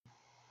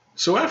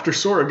So after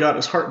Sora got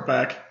his heart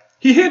back,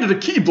 he handed a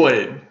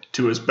Keyblade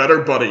to his better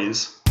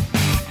buddies.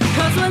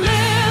 'Cause we're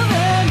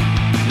living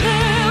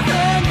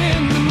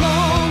in the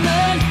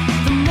moment.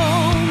 So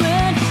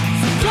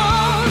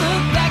don't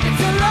look back, it's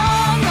a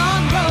long,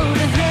 long road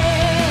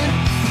ahead.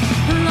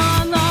 A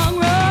long, long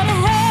road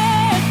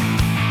ahead.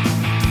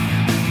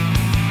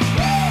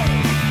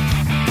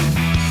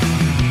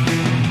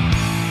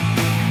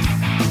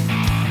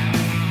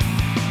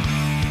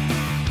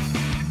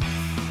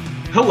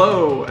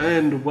 Hello,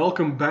 and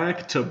welcome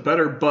back to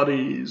Better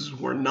Buddies.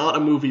 We're not a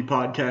movie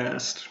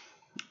podcast.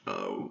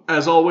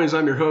 As always,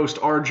 I'm your host,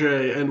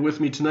 RJ, and with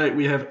me tonight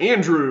we have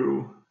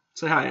Andrew.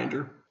 Say hi,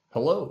 Andrew.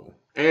 Hello.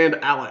 And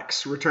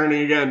Alex,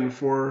 returning again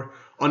for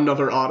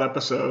another odd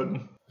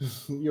episode.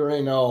 You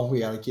already know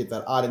we gotta keep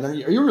that odd. And are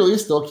you really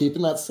still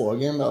keeping that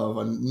slogan of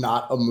a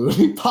not a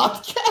movie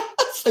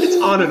podcast?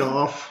 It's on and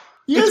off.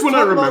 You It's guys when I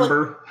talk about,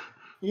 remember.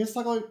 You guys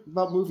talk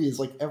about movies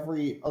like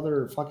every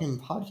other fucking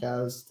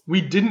podcast.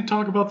 We didn't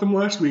talk about them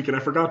last week, and I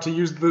forgot to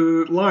use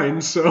the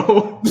line,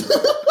 so...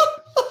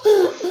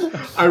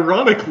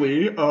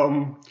 Ironically,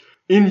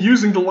 in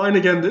using the line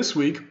again this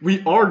week,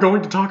 we are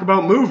going to talk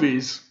about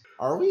movies.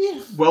 Are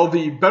we? Well,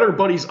 the Better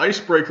Buddies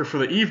icebreaker for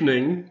the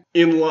evening,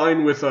 in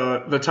line with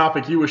the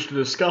topic you wish to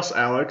discuss,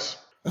 Alex,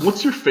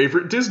 what's your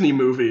favorite Disney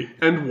movie,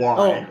 and why?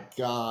 Oh,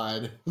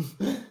 God.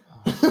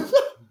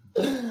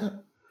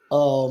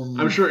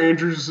 I'm sure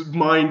Andrew's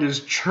mind is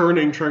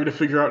churning trying to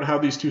figure out how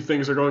these two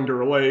things are going to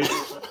relate.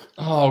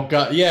 Oh,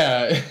 God,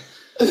 yeah.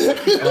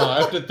 I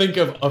have to think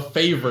of a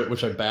favorite,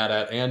 which I'm bad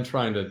at, and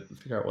trying to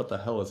figure out what the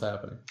hell is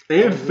happening.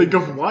 And think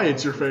of why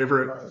it's your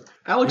favorite.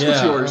 Alex,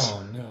 what's yours?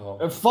 Oh,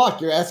 no.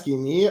 Fuck, you're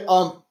asking me?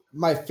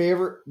 My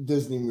favorite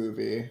Disney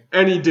movie.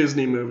 Any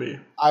Disney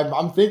movie.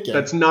 I'm thinking.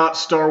 That's not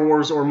Star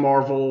Wars or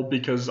Marvel,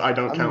 because I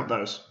don't count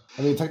those.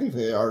 I mean,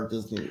 technically they are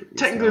Disney movies.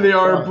 Technically they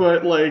are,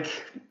 but, like,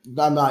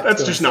 I'm not.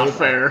 that's just not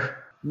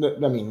fair.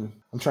 I mean,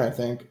 I'm trying to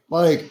think.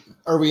 Like,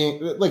 are we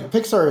like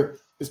Pixar?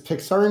 Is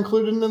Pixar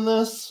included in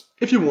this?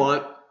 If you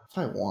want. If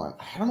I want,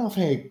 I don't know if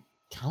I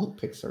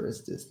count Pixar as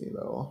Disney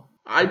though.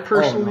 I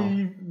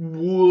personally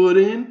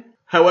wouldn't.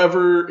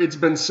 However, it's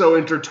been so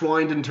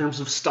intertwined in terms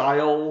of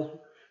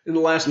style in the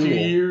last few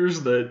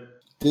years that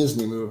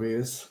Disney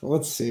movies.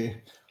 Let's see.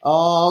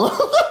 I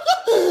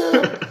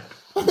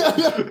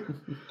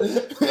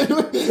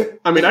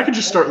mean, I could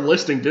just start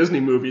listing Disney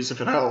movies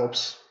if it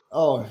helps.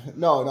 Oh,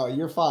 no,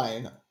 you're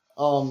fine.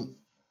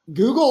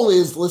 Google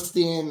is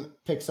listing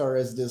Pixar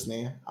as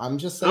Disney. I'm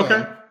just saying.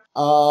 Okay.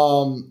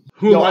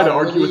 Who am I to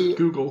argue with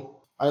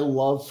Google? I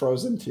love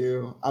Frozen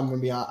 2. I'm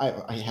gonna be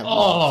honest. I have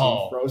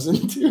Oh. not seen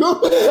Frozen 2.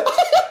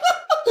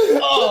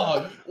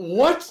 Oh,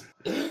 what?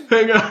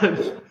 Hang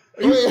on.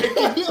 Are you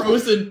thinking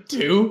Frozen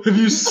 2? Have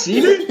you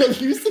seen it?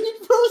 Have you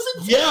seen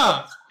Frozen 2?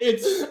 Yeah,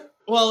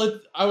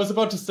 I was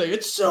about to say,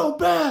 it's so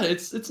bad.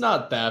 It's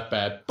not that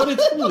bad, but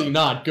it's really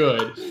not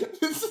good.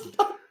 This is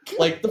not good.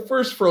 Like, the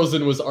first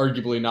Frozen was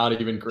arguably not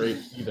even great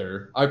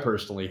either. I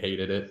personally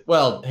hated it.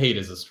 Well, hate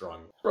is a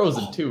strong.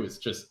 Frozen 2 is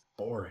just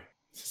boring.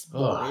 This is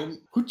boring.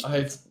 Why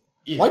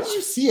Why did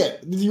you see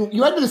it?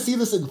 You had to see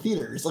this in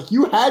theaters. Like,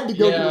 you had to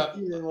go to a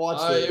theater and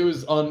watch it. It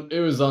was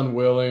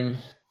unwilling.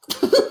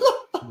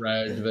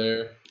 Rag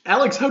there.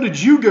 Alex, how did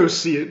you go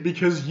see it?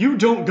 Because you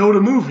don't go to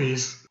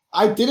movies.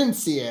 I didn't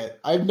see it.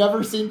 I've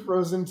never seen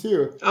Frozen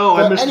 2. Oh,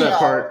 But I missed anyhow, that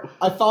part.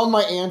 I found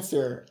my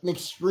answer. An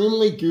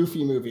extremely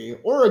goofy movie.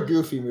 Or a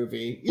goofy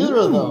movie. Either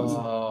of those.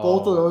 Oh.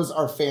 Both of those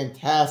are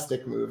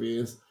fantastic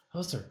movies.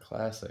 Those are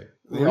classic.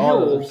 They Real are.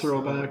 old They're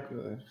throwback. So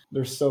good.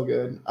 They're so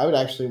good. I would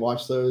actually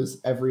watch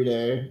those every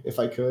day if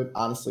I could.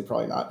 Honestly,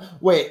 probably not.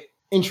 Wait,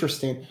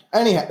 interesting.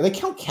 Anyhow, they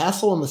count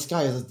Castle in the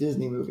Sky as a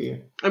Disney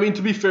movie. I mean,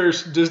 to be fair,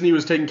 Disney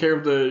was taking care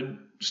of the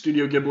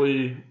Studio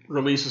Ghibli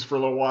releases for a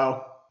little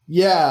while.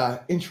 Yeah,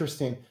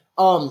 interesting.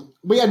 But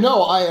yeah,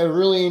 no, I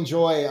really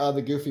enjoy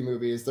the Goofy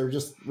movies. They're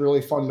just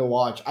really fun to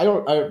watch. I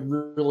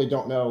really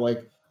don't know.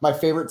 Like, my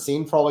favorite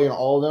scene probably in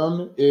all of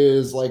them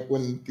is like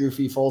when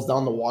Goofy falls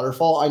down the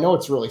waterfall. I know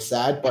it's really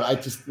sad, but I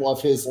just love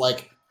his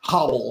like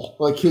howl,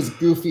 like his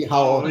Goofy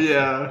howl. Oh,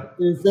 yeah.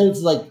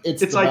 It's like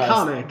it's the best.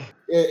 iconic.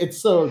 It's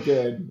so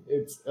good.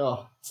 It's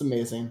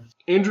amazing.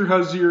 Andrew,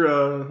 how's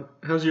your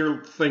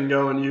thing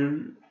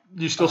going?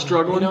 You still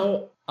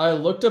struggling? I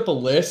looked up a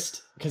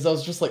list because I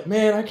was just like,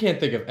 man, I can't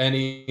think of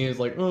any. It's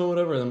like, oh,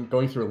 whatever. And I'm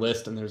going through a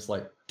list, and there's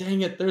like,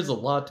 dang it, there's a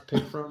lot to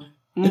pick from.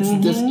 It's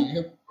Mhm. Disney,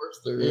 of course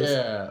there is.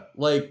 Yeah,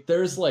 like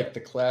there's like the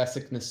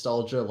classic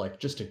nostalgia, like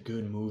just a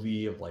good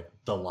movie of like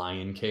The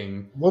Lion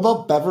King. What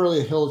about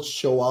Beverly Hills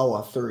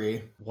Chihuahua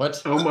 3?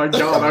 What? Oh my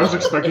god, I was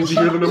expecting to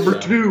hear the number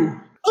 2.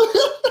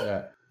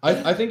 Yeah,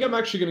 I think I'm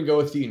actually gonna go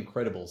with The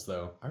Incredibles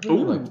though. I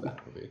really Ooh. liked that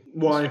movie.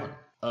 Why?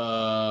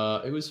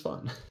 It was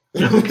fun.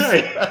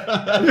 Okay.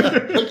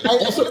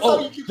 Also,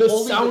 You the could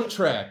only-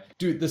 soundtrack,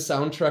 dude. The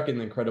soundtrack in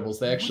The Incredibles.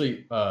 They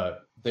actually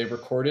they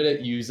recorded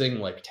it using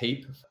like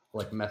tape,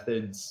 like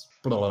methods,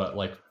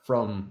 like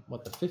from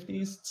what the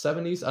 50s,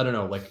 70s. I don't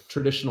know, like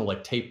traditional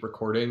like tape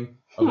recording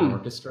of an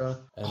orchestra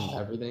and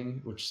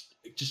everything, which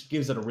it just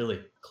gives it a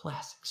really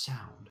classic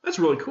sound. That's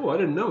really cool. I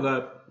didn't know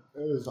that. It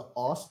was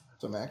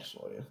awesome,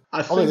 actually.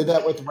 I Oh, they think. did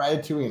that with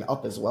Ratatouille and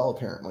Up as well.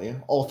 Apparently,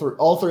 all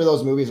three of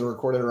those movies were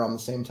recorded around the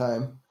same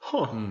time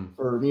Huh.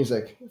 for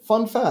music.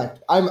 Fun fact: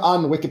 I'm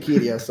on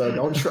Wikipedia, so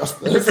don't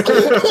trust this.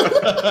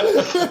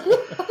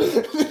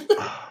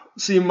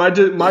 See, my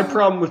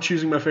problem with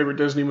choosing my favorite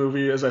Disney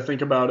movie, as I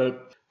think about it,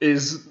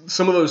 is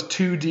some of those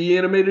 2D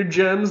animated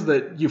gems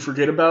that you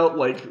forget about,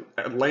 like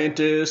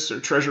Atlantis or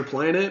Treasure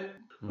Planet,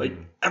 like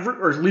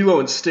or Lilo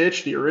and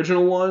Stitch, the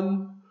original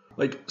one.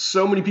 Like,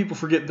 so many people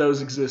forget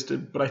those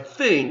existed. But I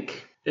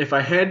think if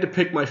I had to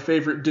pick my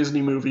favorite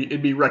Disney movie,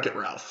 it'd be Wreck-It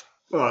Ralph.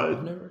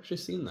 I've never actually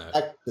seen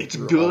that. It's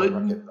good.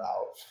 Wreck-It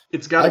Ralph.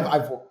 It's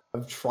got.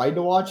 I've tried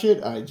to watch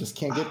it. I just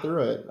can't get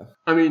through it.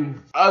 I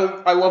mean,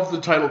 I love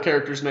the title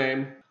character's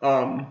name.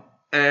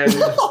 And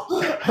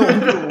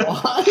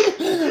Why?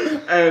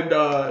 and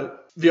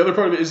the other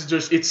part of it is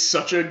just it's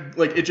such a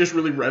like it just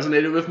really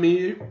resonated with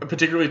me,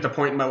 particularly at the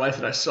point in my life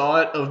that I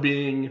saw it, of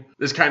being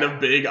this kind of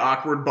big,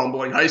 awkward,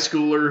 bumbling high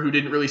schooler who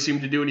didn't really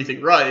seem to do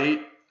anything right.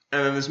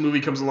 And then this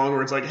movie comes along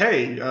where it's like,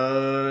 hey,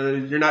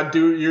 you're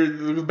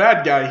the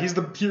bad guy. He's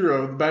the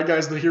hero. The bad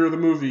guy's the hero of the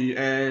movie.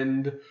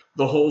 And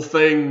the whole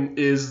thing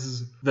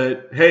is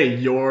that, hey,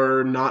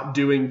 you're not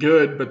doing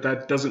good, but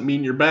that doesn't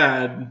mean you're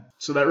bad.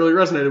 So that really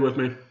resonated with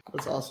me.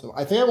 That's awesome.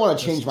 I think I want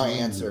to change my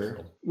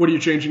answer. What are you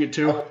changing it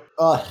to?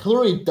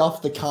 Hillary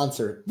Duff the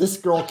concert. This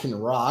girl can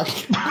rock.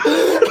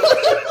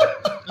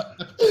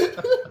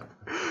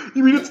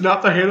 You mean it's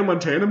not the Hannah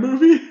Montana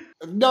movie?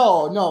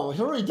 No.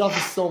 Hillary Duff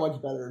is so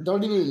much better.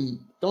 Don't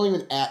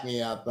even at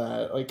me at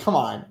that. Like, come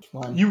on.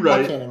 You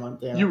right. Fuck Hannah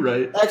Montana. You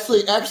right.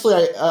 Actually,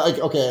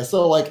 okay.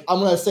 So, like, I'm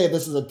gonna say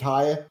this is a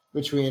tie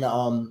between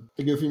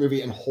the Goofy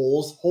movie and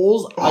Holes.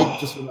 Holes, I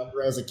just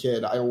remember as a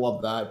kid. I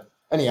love that.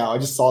 Anyhow, I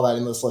just saw that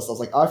in this list. I was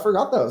like, oh, I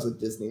forgot that was a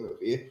Disney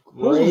movie.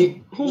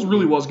 Great. Holes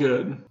really was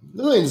good.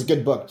 Really is a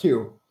good book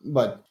too,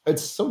 but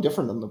it's so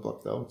different than the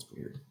book, though. It's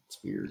weird.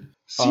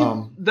 See,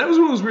 that was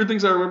one of those weird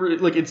things I remember.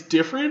 Like, it's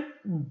different,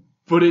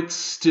 but it's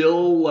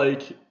still,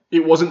 like,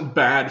 it wasn't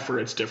bad for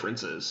its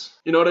differences.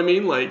 You know what I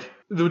mean? Like,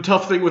 the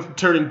tough thing with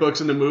turning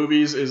books into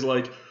movies is,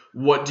 like,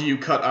 what do you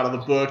cut out of the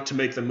book to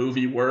make the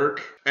movie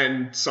work?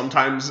 And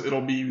sometimes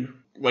it'll be,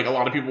 like, a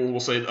lot of people will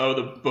say, oh,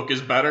 the book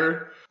is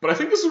better. But I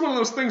think this is one of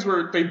those things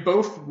where they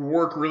both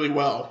work really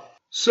well.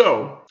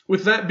 So,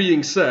 with that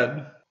being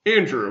said,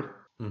 Andrew.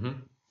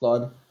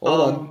 Hold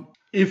on.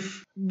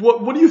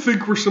 What do you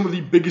think were some of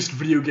the biggest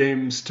video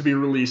games to be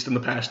released in the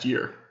past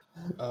year?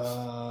 In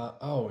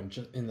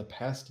the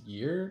past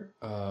year?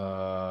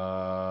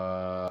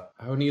 I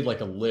would need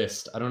like a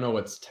list. I don't know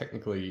what's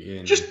technically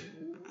in. Just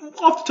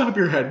off the top of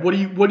your head, what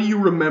do you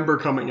remember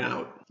coming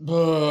out?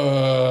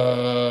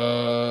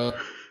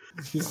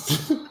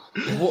 He's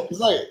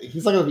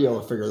not gonna be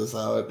able to figure this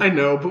out. I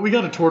know, but we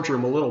got to torture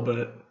him a little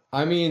bit.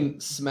 I mean,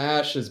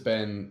 Smash has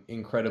been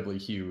incredibly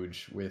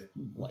huge with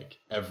like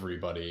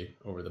everybody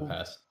over the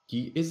past.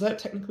 Is that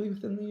technically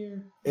within the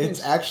year?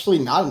 It's actually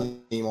not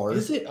anymore.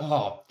 Is it?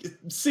 Oh,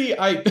 see,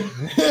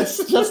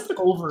 It's just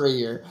over a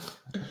year.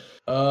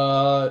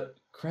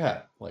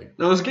 Crap. Like,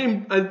 Now, this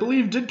game, I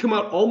believe, did come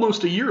out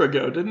almost a year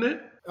ago, didn't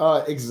it?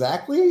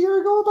 Exactly a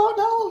year ago about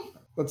now?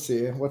 Let's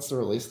see. What's the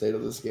release date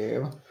of this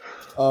game?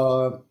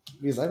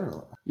 Because I don't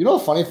know. You know,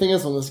 the funny thing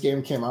is, when this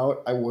game came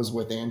out, I was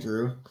with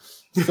Andrew.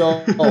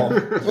 So,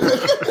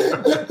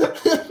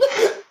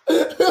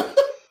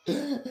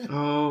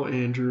 Oh,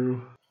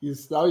 Andrew.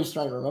 he's trying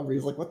to remember.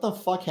 He's like, "What the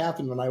fuck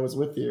happened when I was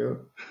with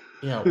you?"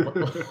 yeah,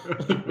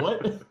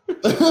 what?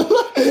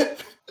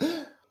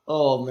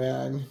 Oh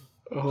man,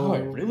 Oh, I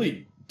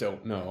really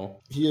don't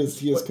know. he is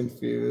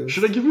confused.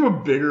 Should I give you a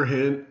bigger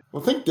hint?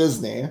 Well, think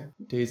Disney.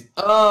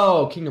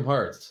 Kingdom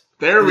Hearts.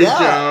 There we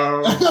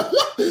Yeah.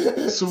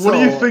 go. So what do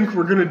you think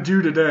we're going to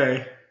do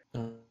today?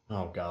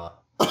 Oh god.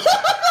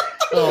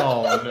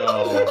 Oh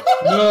no.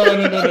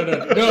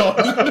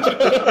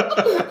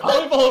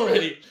 I've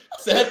already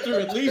sat through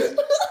at least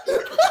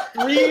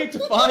 3 to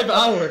 5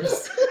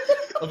 hours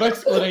of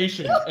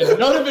explanation, and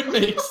none of it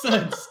makes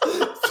sense.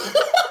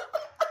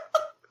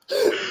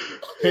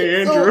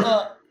 Hey, Andrew.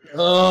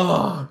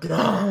 Oh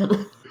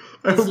god.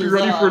 I hope you're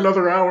ready for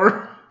another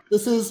hour.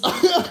 This is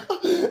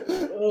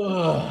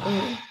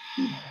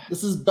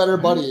this is Better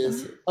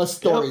Buddies, a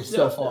story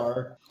so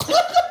far.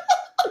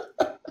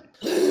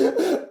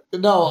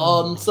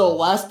 No, so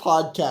last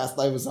podcast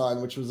I was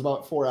on, which was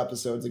about 4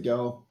 episodes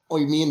ago,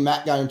 me and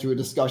Matt got into a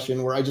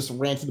discussion where I just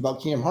ranted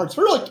about Kingdom Hearts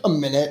for like a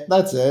minute.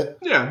 That's it.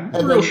 Yeah,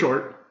 And real then-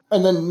 short.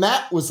 And then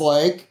Matt was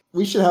like,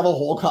 we should have a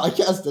whole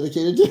podcast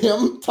dedicated to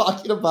him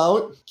talking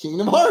about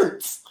Kingdom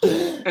Hearts.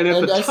 And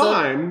at the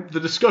time, the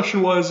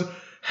discussion was,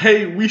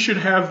 hey, we should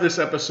have this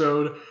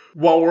episode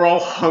while we're all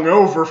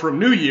hungover from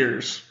New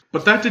Year's.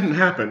 But that didn't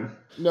happen.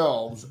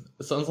 No.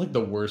 It sounds like the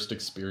worst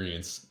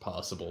experience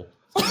possible.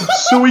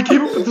 So we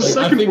came up with the Like, I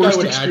second think I worst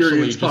would actually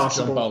experience just jump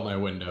possible. out my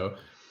window.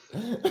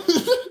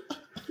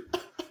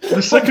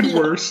 The second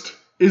worst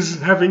is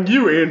having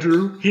you,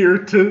 Andrew, here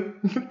to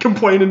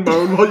complain and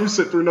moan while you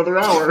sit through another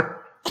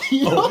hour.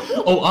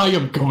 I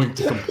am going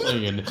to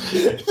complain.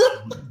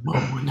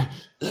 Moan.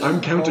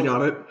 I'm counting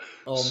on it.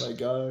 Oh my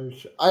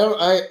gosh.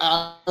 I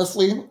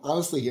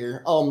honestly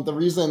here. The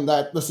reason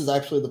that this is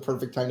actually the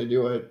perfect time to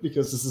do it,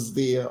 because this is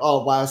the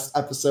last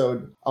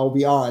episode I'll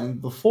be on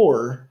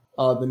before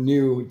the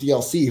new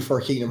DLC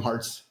for Kingdom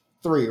Hearts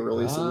 3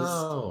 releases.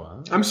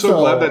 Oh, I'm so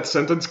glad that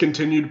sentence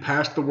continued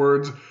past the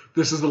words,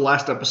 "This is the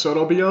last episode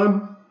I'll be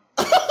on."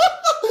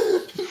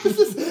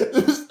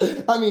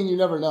 I mean, you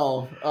never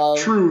know.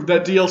 True,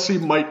 that DLC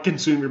might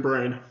consume your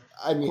brain.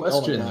 I mean,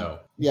 question oh my God. though.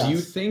 Yes. Do you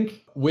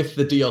think with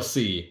the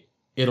DLC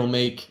it'll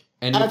make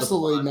any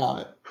Absolutely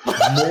not. of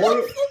the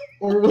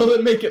more, or will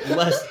it make it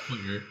less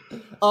clear?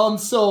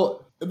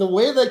 So the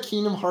way that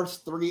Kingdom Hearts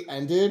 3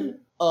 ended,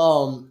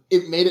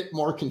 it made it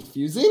more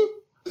confusing.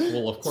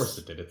 Well, of course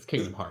it did. It's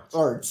Kingdom Hearts.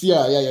 Arts,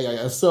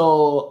 yeah.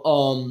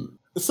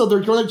 So they're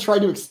going to try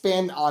to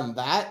expand on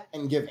that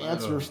and give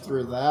answers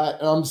through that.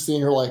 And I'm just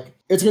seeing her like,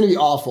 it's going to be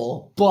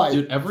awful. But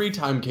Dude, every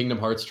time Kingdom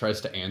Hearts tries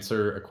to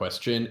answer a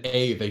question,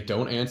 A, they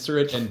don't answer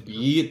it, and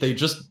B, they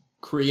just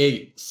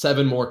create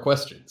 7 more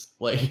questions.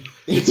 Like,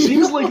 It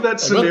seems like that Like, what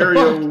the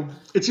scenario.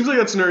 It seems like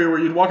that scenario where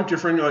you'd walk up to your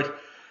friend and you're like,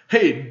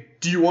 "Hey,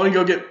 do you want to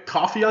go get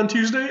coffee on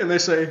Tuesday?" And they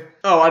say,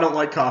 "Oh, I don't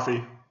like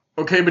coffee."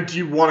 Okay, but do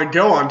you want to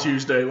go on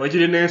Tuesday? Like, you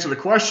didn't answer the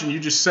question. You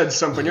just said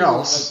something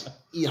else.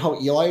 how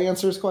Eli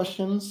answers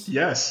questions.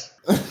 Yes.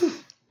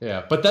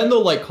 yeah. But then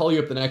they'll like call you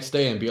up the next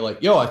day and be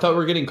like, "Yo, I thought we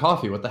were getting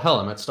coffee. What the hell?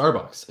 I'm at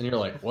Starbucks." And you're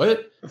like,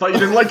 "What? I thought you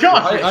didn't like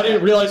coffee. I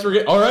didn't realize we're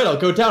getting. All right, I'll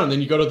go down." And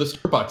then you go to the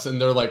Starbucks,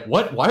 and they're like,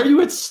 "What? Why are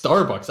you at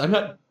Starbucks? I'm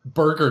at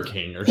Burger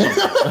King or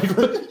something." Like,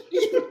 what?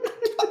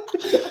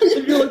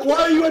 And you're like, "Why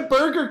are you at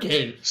Burger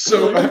King?"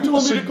 So- Like, you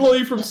told so- me to call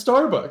you from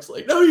Starbucks.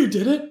 Like, no, you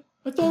didn't.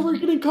 I thought we were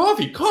getting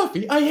coffee.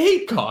 Coffee? I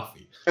hate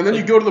coffee. And then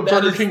you Like, go to the that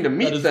Burger is- King to that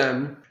meet is-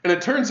 them, and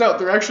it turns out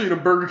they're actually at a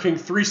Burger King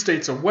 3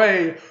 states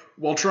away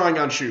while trying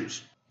on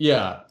shoes.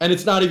 Yeah, and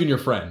it's not even your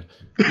friend.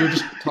 You're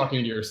just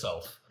talking to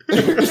yourself.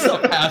 You're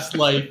some past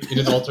life in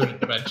an alternate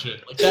dimension.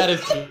 Like, that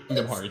is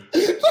Kingdom Hearts.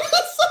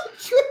 That's so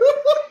true.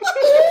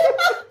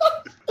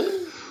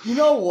 You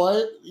know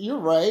what? You're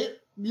right.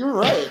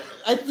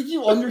 I think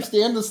you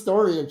understand the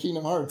story of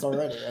Kingdom Hearts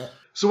already.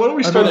 So why don't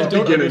we I start mean, at I the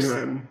don't beginning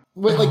understand- then?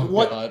 Wait, like Oh,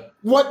 what? God.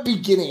 What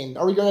beginning?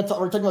 Are we going to?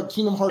 We're talking about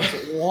Kingdom Hearts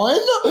 1?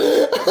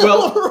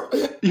 Well-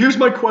 Here's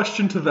my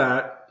question to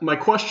that. My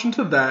question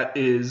to that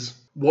is,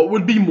 what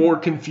would be more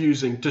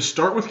confusing, to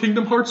start with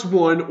Kingdom Hearts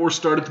 1 or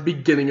start at the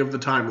beginning of the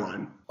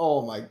timeline?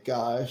 oh my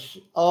gosh.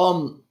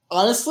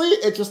 Honestly,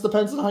 it just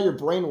depends on how your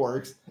brain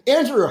works.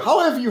 Andrew, how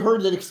have you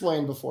heard it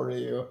explained before to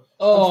you?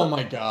 Oh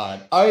my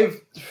god.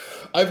 I've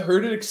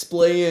heard it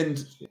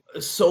explained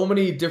so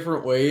many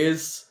different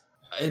ways,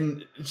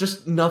 and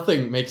just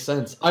nothing makes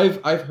sense.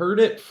 I've heard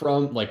it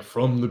from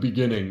the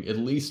beginning at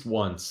least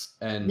once,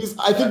 and Because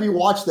I think we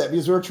watched that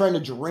because we were trying to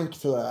drink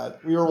to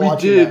that. We were We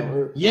watching did.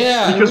 that.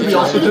 yeah, Because we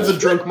also did the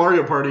drunk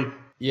Mario Party.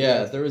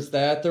 yeah, there was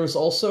that. There was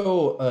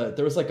also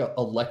there was like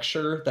a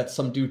lecture that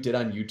some dude did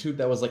on YouTube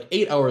that was like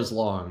 8 hours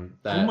long.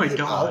 That Oh my 8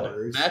 God.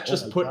 hours. Matt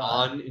just Oh my put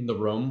God. on in the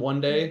room one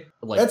day.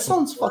 Like That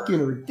sounds fucking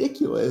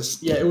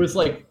ridiculous. Yeah, it was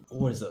like,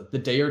 what is it, the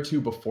day or two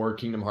before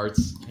Kingdom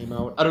Hearts came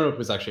out? I don't know if it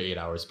was actually 8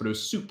 hours, but it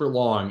was super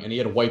long, and he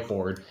had a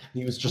whiteboard, and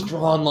he was just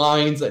drawing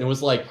lines, and it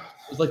was like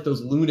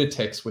those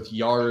lunatics with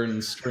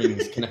yarn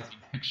strings connecting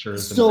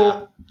pictures So-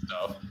 and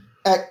stuff.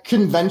 At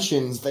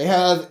conventions, they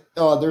have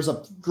there's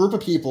a group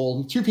of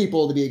people, 2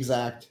 people to be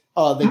exact.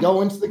 They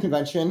go into the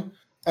convention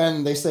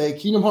and they say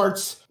Kingdom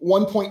Hearts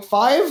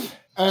 1.5,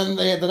 and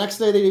the next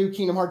day they do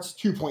Kingdom Hearts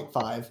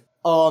 2.5.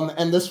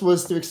 And this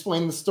was to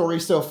explain the story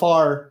so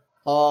far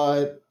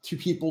to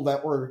people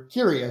that were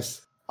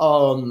curious.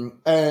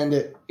 And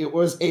it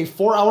was a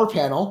 4-hour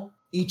panel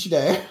each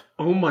day.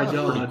 Oh my Pretty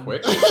god.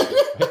 quick.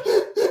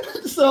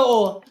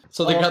 So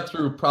So they got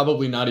through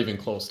probably not even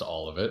close to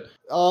all of it.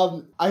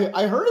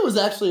 I heard it was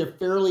actually a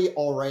fairly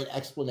alright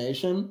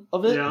explanation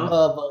of it. Yeah.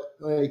 But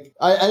like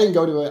I didn't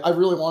go to it. I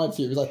really wanted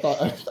to because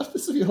I thought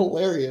this would be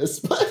hilarious.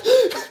 But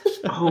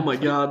Oh my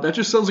god. That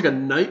just sounds like a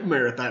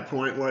nightmare at that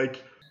point.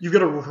 Like, you've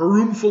got a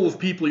room full of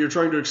people you're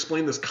trying to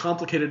explain this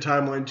complicated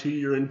timeline to.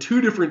 You're in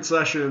 2 different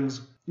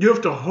sessions. You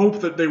have to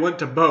hope that they went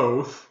to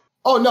both.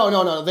 oh no.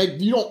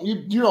 You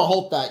don't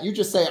hope that. You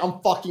just say I'm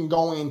fucking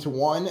going to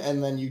one,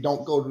 and then you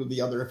don't go to the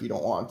other if you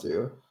don't want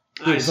to.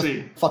 I It's a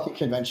see. fucking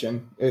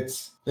convention. They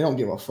don't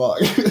give a fuck.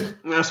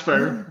 That's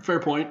fair. Fair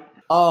point.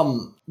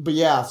 But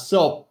yeah,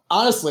 so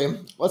honestly,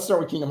 let's start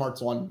with Kingdom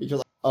Hearts 1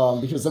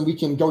 because then we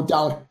can go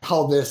down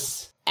how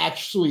this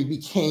actually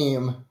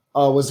became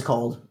what's it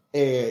called?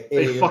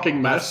 A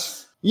fucking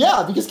mess.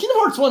 Yeah, because Kingdom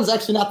Hearts 1 is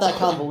actually not that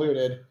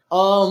convoluted.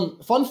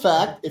 Fun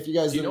fact, if you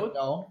guys Do you know didn't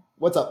know,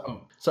 what's up?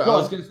 Oh, sorry, Go I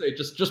was on. going to say,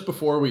 just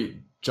before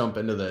we jump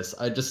into this,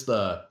 I just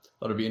thought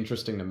it'd be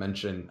interesting to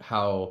mention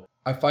how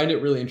I find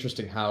it really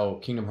interesting how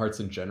Kingdom Hearts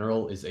in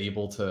general is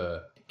able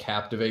to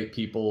captivate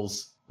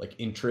people's like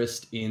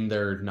interest in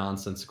their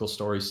nonsensical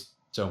stories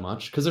so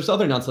much because there's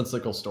other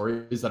nonsensical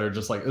stories that are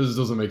just like this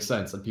doesn't make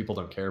sense and people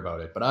don't care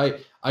about it. But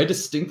I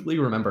distinctly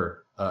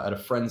remember at a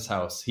friend's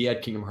house he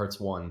had Kingdom Hearts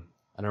 1,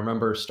 and I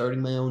remember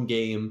starting my own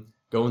game,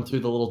 going through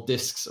the little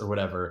discs or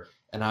whatever,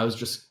 and I was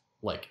just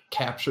like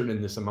captured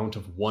in this amount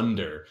of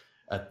wonder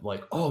at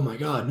like, oh my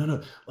god,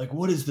 no, like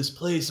what is this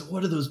place?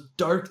 What are those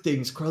dark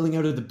things crawling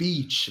out of the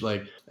beach?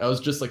 Like I was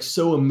just like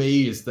so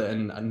amazed that,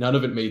 and none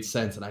of it made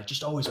sense, and I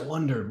just always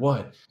wondered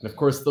what. And of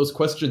course, those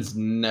questions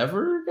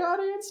never got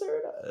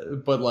answered.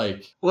 But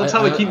like, Well, that's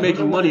how they keep I don't making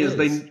know what money. it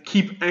Is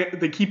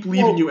they keep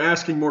leaving you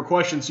asking more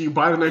questions, so you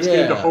buy the next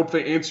game to Yeah. hope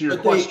they answer your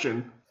But they-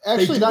 question.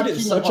 They do not it in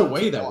Kingdom such a Hearts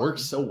way that 1.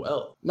 works so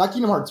well. Not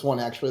Kingdom Hearts 1,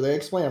 actually. They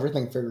explain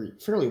everything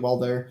fairly well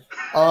there.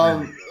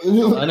 I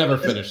never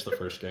finished the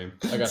first game.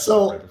 I got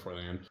So- stuck right before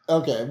the end.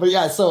 Okay, but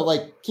yeah, so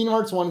like Kingdom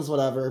Hearts 1 is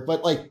whatever,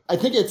 but like I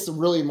think it's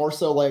really more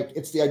so like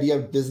it's the idea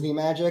of Disney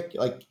magic.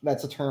 Like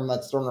that's a term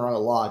that's thrown around a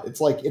lot. It's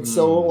like it's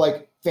so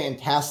like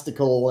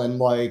fantastical and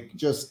like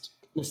just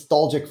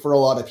nostalgic for a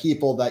lot of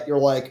people that you're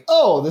like,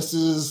 oh, this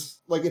is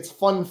like it's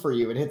fun for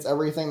you. It hits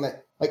everything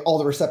that like all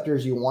the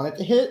receptors you want it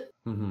to hit.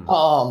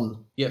 Mhm.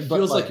 Yeah, it but,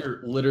 feels like you're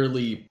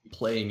literally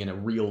playing in a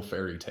real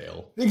fairy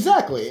tale.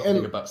 Exactly.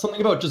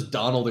 Something about just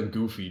Donald and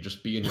Goofy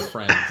just being your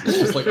friends. It's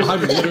just like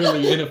I'm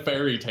literally in a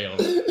fairy tale.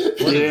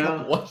 What?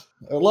 Yeah. What?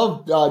 I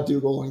love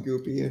Dougal and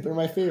Goopy. They're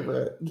my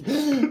favorite.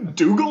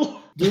 Dougal?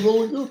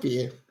 Dougal and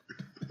Goopy.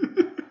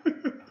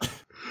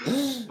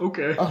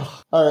 Okay.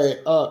 All right.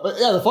 But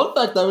yeah, the fun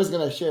fact I was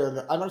going to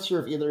share, I'm not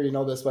sure if either of you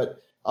know this,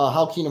 but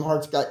how Kingdom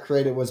Hearts got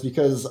created was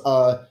because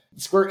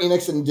Square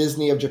Enix and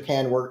Disney of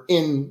Japan were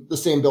in the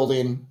same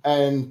building.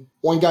 And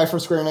one guy from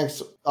Square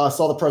Enix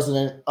saw the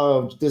president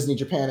of Disney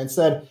Japan and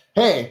said,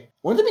 hey,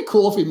 wouldn't it be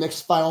cool if we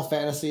mixed Final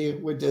Fantasy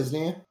with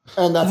Disney?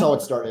 And that's how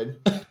it started.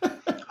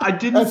 I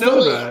didn't That's know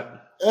literally- that.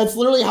 That's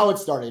literally how it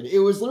started. It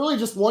was literally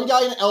just one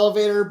guy in an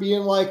elevator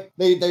being like,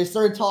 they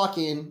started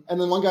talking, and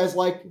then one guy's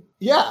like,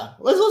 yeah,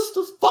 let's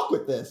just fuck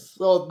with this.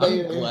 So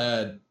I'm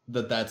glad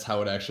that that's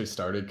how it actually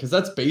started, because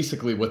that's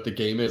basically what the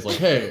game is. Like,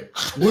 hey,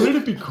 wouldn't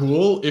it be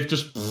cool if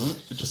just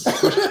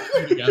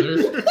squished together,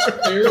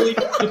 barely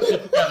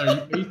fit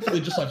together? You basically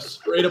just have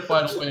straight up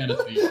Final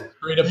Fantasy,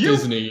 straight up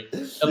Disney,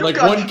 and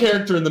like one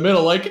character in the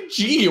middle. Like,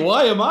 gee,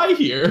 why am I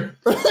here?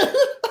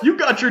 You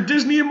got your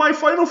Disney in my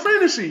Final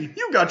Fantasy.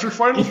 You got your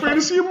Final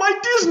Fantasy in my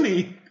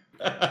Disney.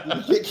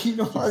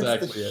 Kingdom Hearts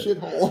Exactly the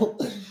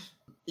shithole.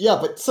 Yeah,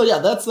 but so yeah,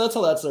 that's how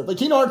that started. But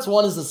Kingdom Hearts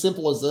 1 is as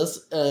simple as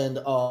this, and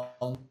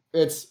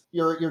it's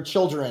your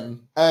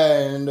children,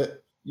 and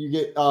you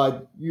get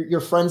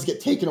your friends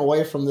get taken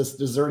away from this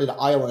deserted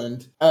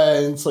island,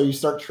 and so you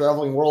start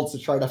traveling worlds to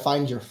try to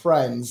find your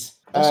friends.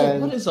 Also,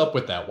 And what is up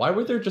with that? Why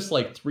were there just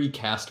like 3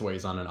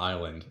 castaways on an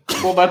island?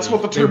 Well, that's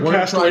what the They term weren't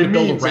castaway trying to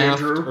build means, a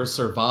raft Andrew. or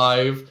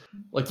survive.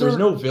 Like, there's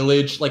no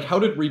village. Like, how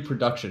did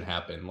reproduction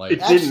happen? Like, It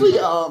didn't.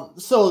 actually,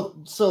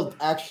 so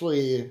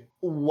actually,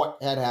 what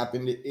had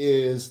happened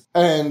is,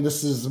 and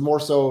this is more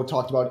so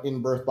talked about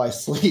in Birth by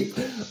Sleep,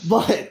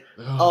 but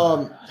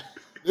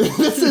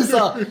this is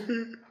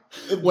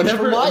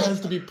whenever for my- it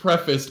has to be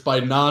prefaced by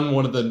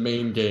one of the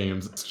main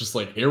games, it's just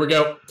like, here we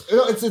go.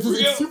 it's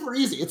super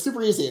easy. It's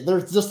super easy.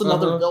 There's just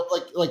another built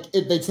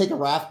they take a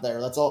raft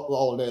there. That's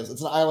all it is.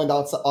 It's an island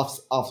off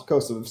the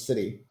coast of the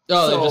city.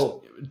 Oh,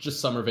 So- they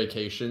just summer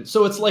vacation.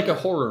 So it's like a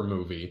horror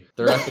movie.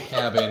 They're at the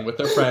cabin with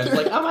their friends,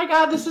 like, oh my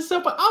god, this is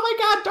so fun. Oh my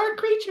god, dark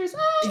creatures.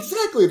 Ah!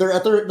 Exactly. They're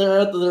at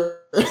the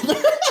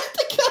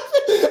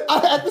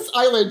cabin at this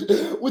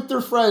island with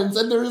their friends,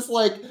 and they're just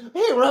like,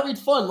 "Hey, we're having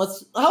fun.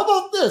 How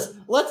about this?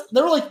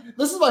 They were like,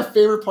 this is my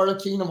favorite part of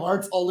Kingdom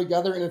Hearts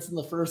altogether, and it's in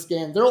the first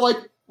game. They're like,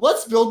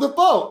 let's build a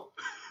boat.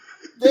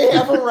 They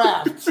have a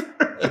raft.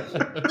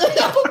 They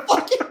have a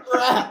fucking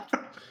raft.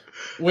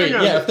 Wait, Hang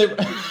on. yeah, if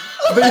they.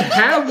 They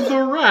have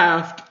the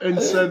raft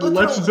and said,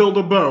 let's build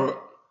a boat.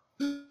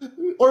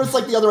 Or it's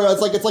like the other way.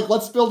 It's like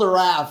let's build a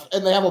raft,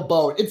 and they have a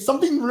boat. It's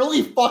something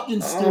really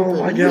fucking stupid.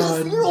 my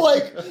You're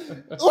like,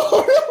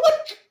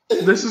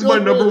 This is my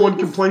number one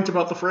complaint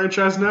about the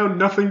franchise now.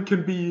 Nothing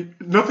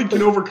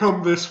can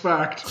overcome this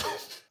fact.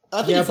 I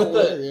think Yeah, it's but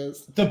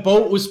hilarious. The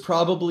boat was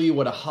probably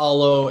a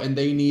hollow, and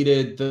they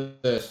needed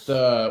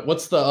the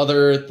what's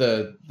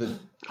the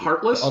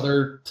Heartless?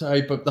 other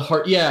type of the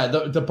heart? Yeah,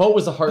 the boat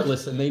was a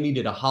heartless, and they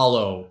needed a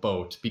hollow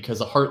boat because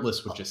a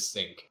heartless would just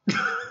sink.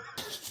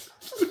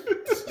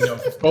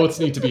 Boats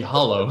need to be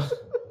hollow.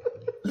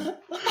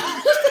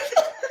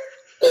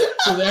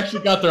 So they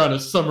actually got there on a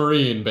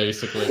submarine,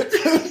 basically.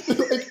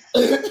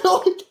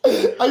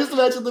 I just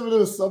imagine living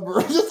in a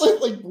submarine, just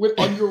like went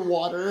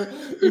underwater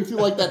into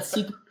like that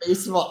secret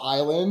base of an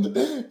island.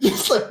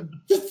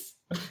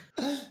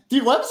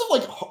 Dude, what happens if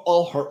like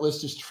all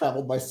Heartless just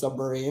traveled by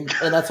submarine,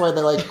 and that's why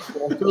they like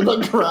crawl through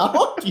the ground?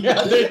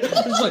 Yeah,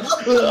 it's like,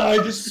 "Ugh,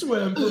 I just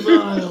swam for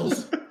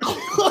miles.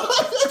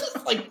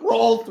 Just like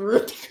crawl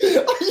through.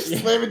 I just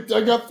swam and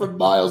dug up for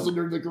miles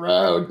under the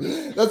ground.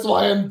 That's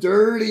why I'm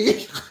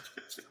dirty.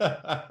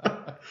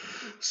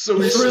 So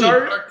we It's really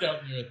start. dark down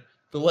there.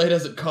 The light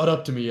hasn't caught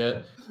up to me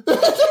yet.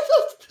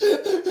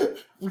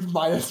 We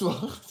might as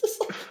well.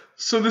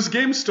 So this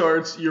game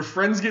starts, your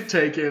friends get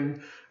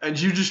taken, and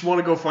you just want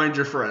to go find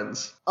your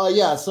friends.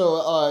 Yeah,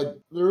 so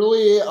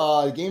literally,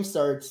 the game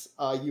starts,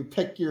 you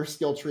pick your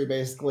skill tree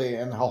basically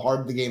and how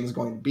hard the game is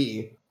going to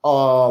be.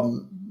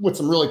 With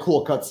some really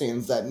cool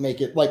cutscenes that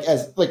make it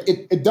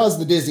it does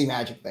the Disney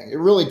magic thing. It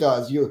really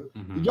does. You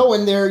go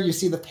in there, you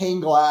see the pane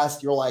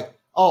glass, you're like,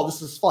 oh,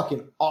 this is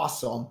fucking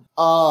awesome.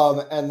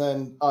 And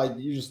then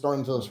you just start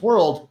into this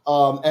world,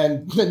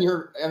 and then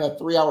you're in a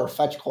 3-hour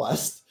fetch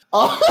quest.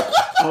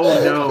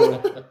 Oh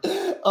no.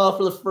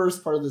 For the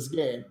first part of this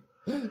game.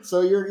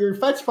 So you're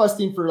fetch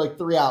questing for like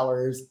 3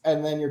 hours,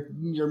 and then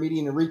you're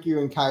meeting Riku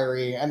and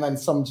Kairi, and then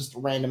some just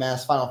random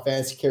ass Final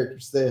Fantasy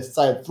characters they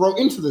decide to throw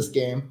into this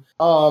game.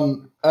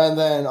 And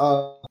then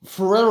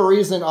for whatever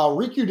reason,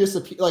 Riku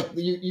disappears. Like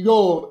you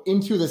go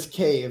into this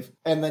cave,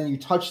 and then you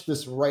touch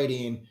this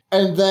writing,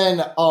 and then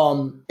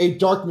a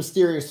dark,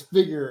 mysterious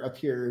figure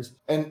appears.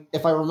 And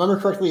if I remember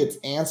correctly, it's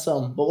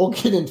Ansem, but we'll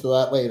get into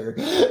that later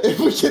if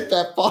we get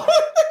that far.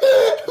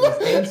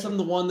 Is Ansem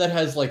the one that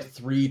has like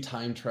 3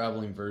 time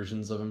traveling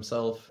versions of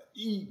himself?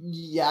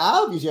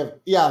 Yeah, because you have,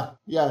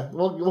 yeah.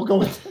 We'll go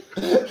with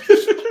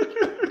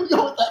we'll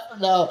go with that for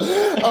now.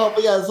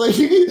 But yeah, so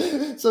you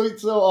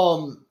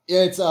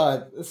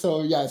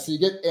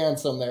get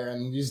Ansem there,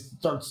 and he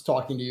starts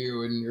talking to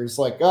you, and you're just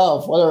like,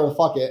 oh, whatever,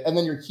 fuck it. And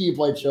then your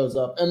Keyblade shows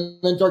up,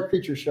 and then dark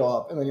creatures show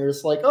up, and then you're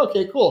just like,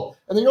 okay, cool.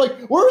 And then you're like,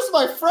 where's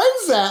my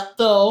friends at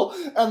though?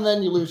 And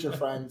then you lose your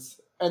friends.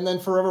 And then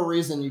for whatever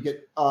reason, you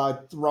get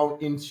thrown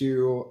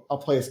into a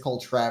place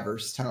called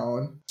Traverse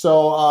Town.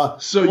 So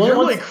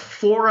you're like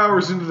 4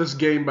 hours into this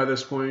game by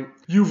this point.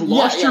 You've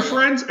lost your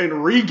friends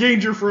and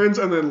regained your friends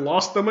and then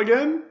lost them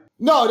again?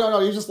 No.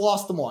 You just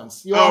lost them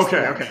once. Okay.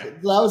 That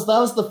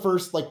was the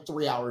first like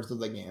 3 hours of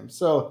the game.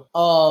 So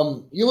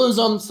you lose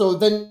them. So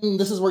then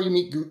this is where you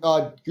meet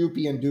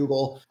Goopy and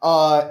Dougal.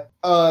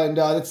 And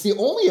it's the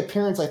only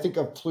appearance I think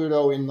of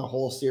Pluto in the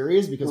whole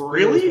series because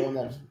really,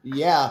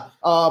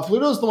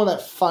 Pluto's the one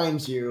that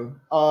finds you.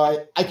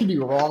 I could be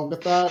wrong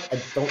with that.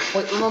 I don't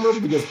quite remember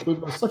because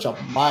Pluto's such a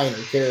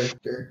minor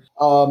character.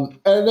 And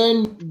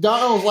then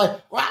Donald's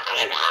like.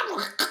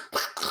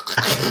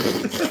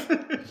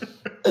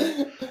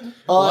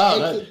 Wow,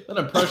 that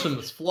impression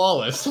was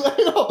flawless. I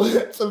know,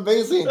 it's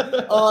amazing.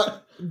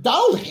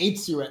 Donald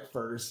hates you at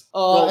first.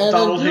 And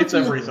Donald hates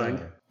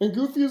everything. And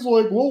Goofy's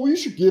like, well, we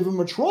should give him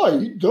a try.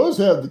 He does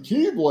have the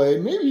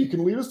Keyblade. Maybe he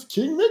can lead us to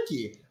King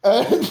Mickey.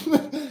 And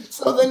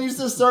so then you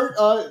just start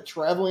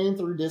traveling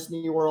through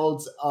Disney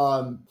worlds,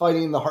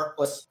 fighting the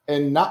Heartless,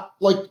 and not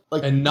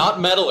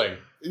meddling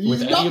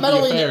with any of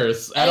the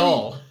affairs at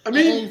all. I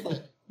mean,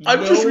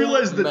 I've just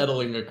realized that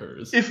meddling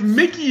occurs. If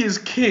Mickey is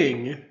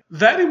king,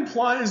 that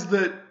implies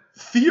that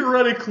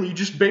theoretically,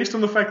 just based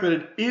on the fact that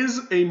it is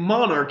a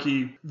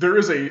monarchy, there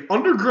is a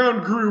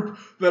underground group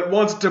that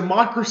wants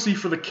democracy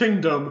for the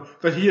kingdom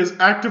that he is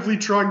actively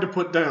trying to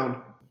put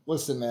down.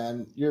 Listen,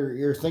 man,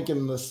 you're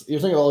thinking this. You're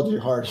thinking all too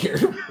hard here.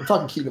 We're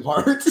talking Kingdom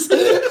Hearts.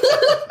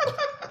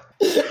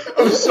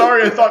 I'm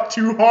sorry, I thought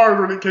too hard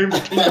when it came to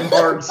Kingdom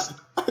Hearts.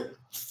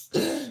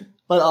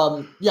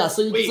 But yeah,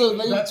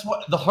 that's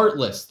what the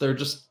Heartless. They're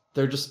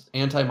just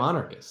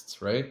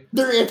anti-monarchists, right?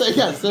 They're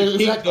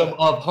Kingdom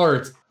of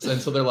Hearts, and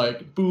so they're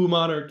like, boo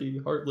monarchy,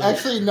 Heartless.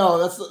 Actually, no,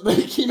 that's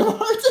the Kingdom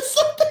Hearts is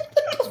something.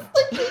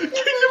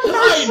 Kingdom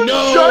Hearts is a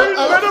giant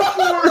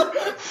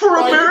metaphor for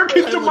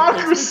American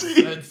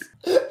democracy.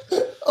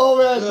 Oh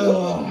man,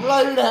 we're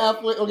not even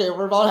halfway. Okay,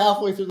 we're about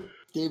halfway through the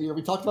game here.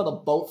 We talked about a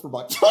boat for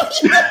about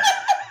 20 minutes.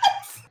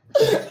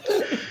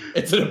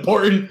 It's an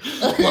important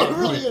it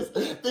really is.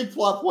 Big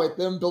plot point,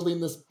 them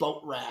building this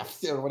boat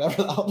raft or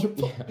whatever the hell they're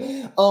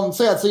building.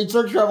 So you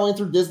start traveling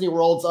through Disney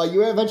worlds.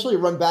 You eventually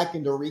run back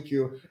into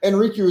Riku, and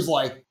Riku's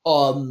like,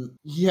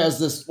 he has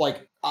this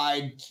like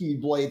eyed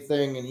Keyblade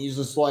thing, and he's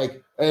just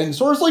like, and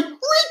Sora's like,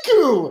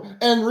 Riku!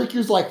 And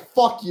Riku's like,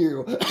 fuck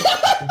you.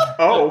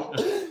 Oh.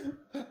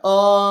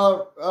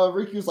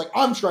 Riku's like,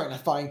 I'm trying to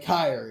find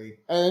Kairi.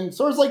 And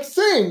Sora's like,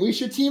 same, we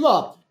should team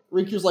up.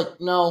 Riku's like,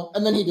 no,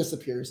 and then he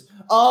disappears.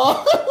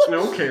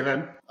 Okay,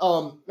 then.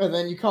 And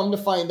then you come to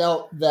find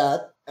out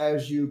that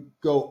as you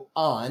go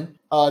on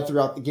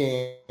throughout the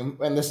game,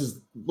 and this is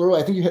literally,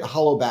 I think you hit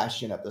Hollow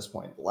Bastion at this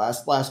point, the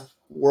last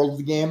world of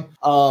the game.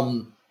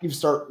 You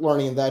start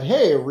learning that,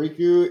 hey,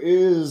 Riku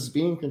is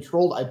being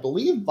controlled, I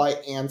believe, by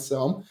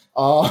Ansem.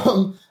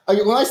 When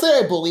I say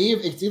I believe,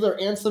 it's either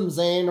Ansem,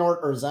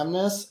 Xehanort, or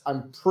Xemnas.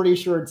 I'm pretty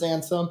sure it's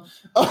Ansem.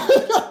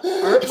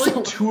 Aren't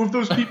like two of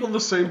those people the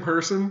same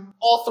person?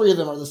 All three of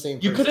them are the same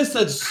person. You could have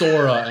said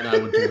Sora, and I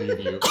would believe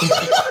you.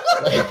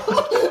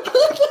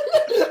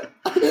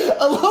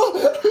 I love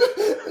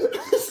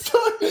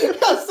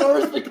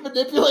Sora's been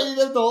manipulating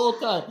them the whole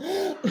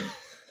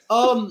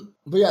time.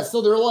 But yeah,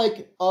 so they're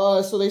like,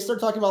 so they start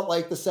talking about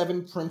like the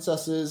 7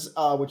 princesses,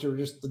 which are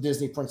just the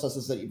Disney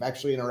princesses that you've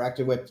actually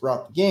interacted with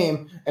throughout the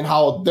game, and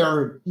how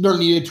they're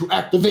needed to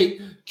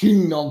activate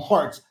Kingdom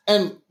Hearts.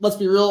 And let's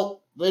be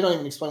real, they don't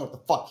even explain what the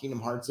fuck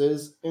Kingdom Hearts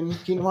is in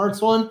Kingdom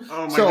Hearts 1.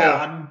 Oh my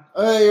god.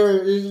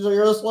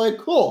 You're just like,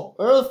 cool,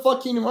 whatever the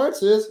fuck Kingdom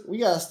Hearts is, we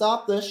gotta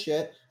stop this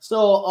shit.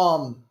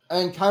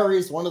 And Kairi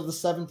is one of the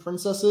 7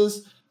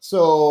 princesses,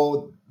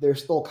 so they're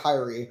still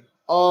Kairi.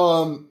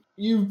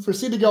 You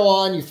proceed to go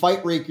on, you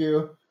fight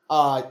Riku,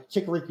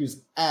 kick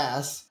Riku's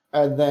ass,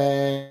 and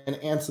then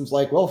Ansem's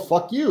like, well,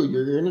 fuck you,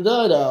 you're gonna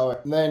die now.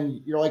 And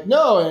then you're like,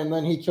 no, and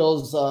then he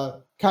kills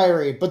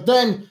Kairi. But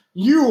then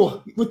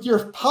you, with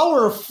your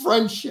power of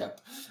friendship,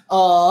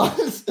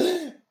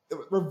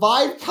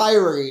 revive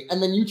Kairi,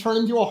 and then you turn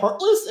into a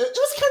Heartless. It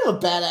was kind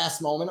of a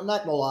badass moment, I'm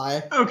not gonna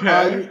lie.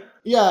 Okay.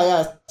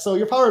 Yeah. So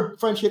your power of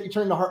friendship, you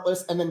turn into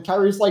Heartless, and then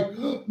Kairi's like,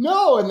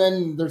 no, and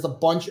then there's a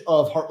bunch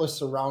of Heartless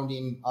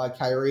surrounding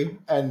Kairi,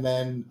 and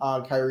then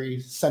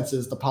Kairi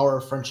senses the power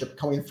of friendship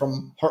coming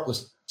from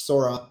Heartless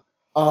Sora,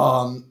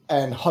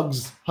 and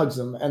hugs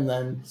him, and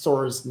then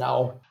Sora's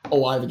now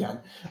alive again.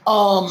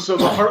 So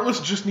the Heartless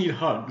just need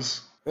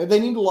hugs. They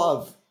need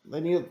love. They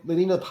need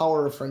the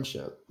power of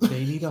friendship.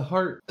 They need a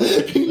heart.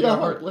 They are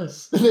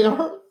heartless. They are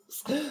heartless.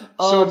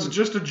 So it's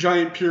just a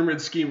giant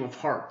pyramid scheme of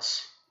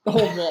hearts. Oh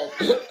man!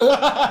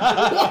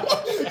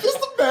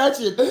 Just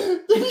imagine.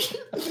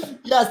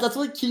 Yes, that's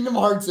what Kingdom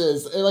Hearts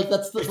is. And, like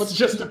that's It's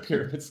just a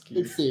pyramid scheme.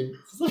 It seems.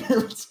 It's a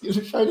pyramid scheme.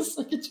 They're trying to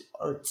suck at your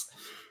hearts.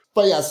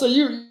 But yeah, so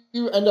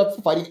you end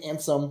up fighting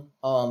Ansem,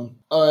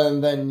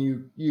 and then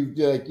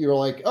you're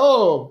like,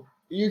 oh,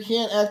 you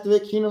can't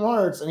activate Kingdom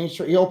Hearts, and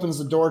he opens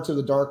the door to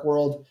the Dark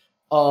World,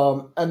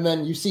 and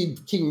then you see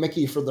King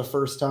Mickey for the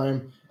first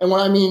time. And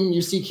when I mean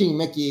you see King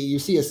Mickey, you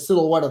see a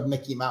silhouette of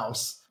Mickey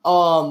Mouse.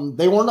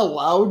 They weren't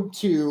allowed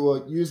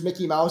to use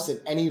Mickey Mouse in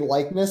any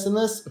likeness in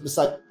this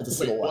besides the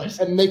silhouette,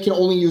 and they can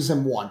only use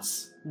him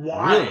once.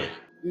 Why?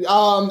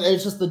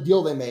 It's just the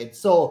deal they made.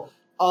 So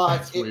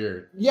That's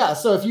weird. Yeah,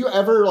 so if you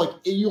ever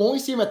you only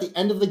see him at the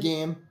end of the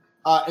game,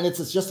 and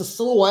it's just a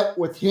silhouette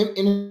with him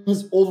in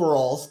his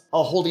overalls,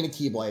 holding a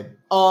keyblade.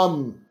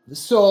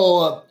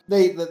 So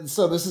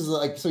this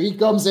is so he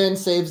comes in,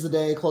 saves the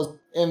day,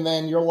 and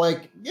then you're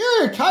like,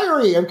 yeah,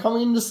 Kairi, I'm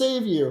coming to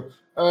save you.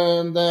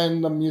 And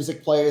then the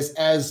music plays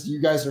as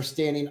you guys are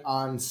standing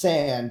on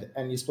sand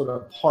and you split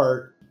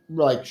apart,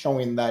 like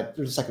showing that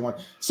there's a second one.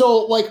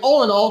 So like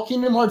all in all,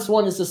 Kingdom Hearts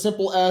 1 is as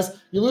simple as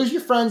you lose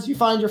your friends, you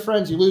find your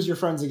friends, you lose your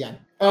friends again.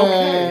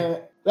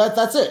 Okay.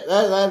 That's it.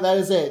 That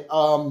is it.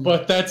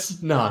 But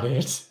that's not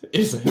it,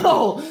 is it?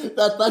 No,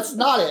 that's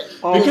not it.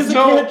 Oh, Because it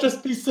no. can't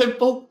just be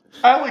simple.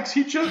 Alex,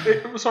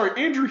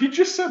 Andrew, he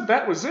just said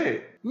that was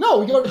it. No,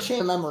 we go to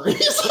Chain of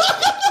Memories.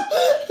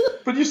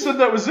 But you said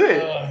that was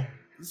it.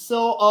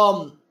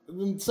 So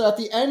at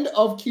the end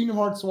of Kingdom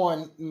Hearts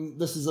 1,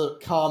 this is a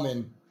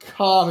common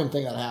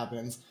thing that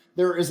happens.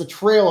 There is a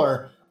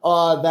trailer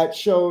that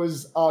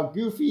shows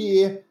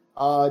Goofy,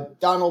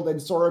 Donald, and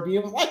Sora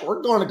being like,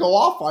 we're going to go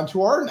off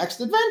onto our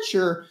next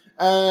adventure.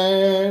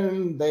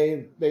 And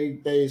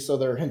so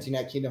they're hinting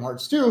at Kingdom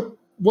Hearts 2,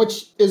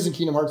 which isn't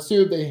Kingdom Hearts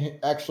 2. They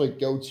actually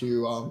go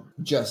to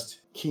just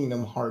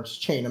Kingdom Hearts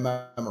Chain of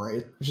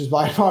Memories, which is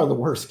by far the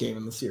worst game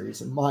in the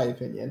series, in my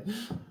opinion.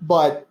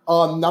 But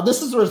now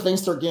this is where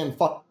things start getting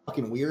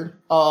fucking weird.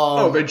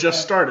 They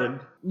just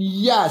started.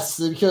 Yes,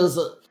 because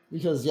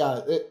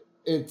yeah,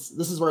 this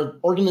is where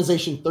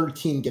Organization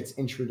 13 gets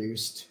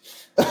introduced.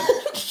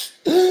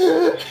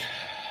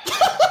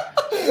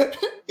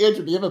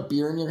 Andrew, do you have a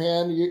beer in your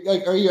hand?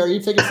 Are you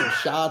taking some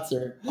shots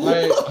or?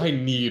 I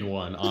need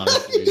one,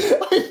 honestly.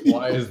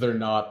 Why is there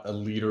not a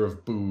liter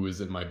of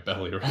booze in my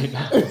belly right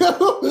now?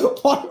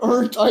 Why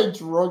aren't I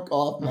drunk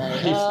off my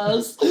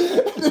ass?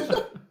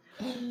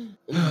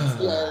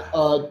 Yeah,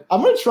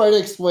 I'm gonna try to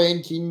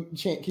explain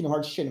Kingdom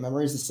Hearts Chain of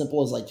Memories as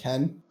simple as I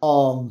can.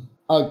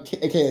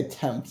 Okay,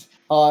 attempt.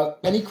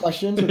 Any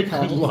questions or Good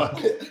comments? luck.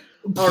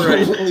 All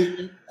right.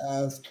 Please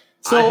ask.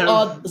 So, I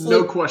have so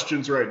no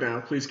questions right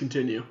now. Please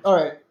continue. all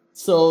right.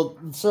 So,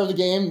 at the start of the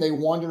game, they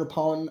wander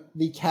upon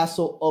the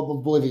Castle of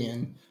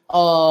Oblivion.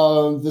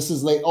 This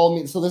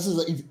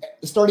is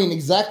starting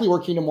exactly where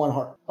Kingdom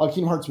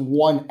Hearts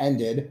 1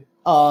 ended.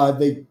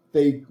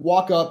 They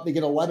walk up, they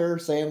get a letter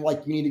saying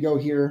like you need to go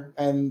here,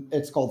 and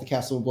it's called the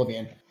Castle of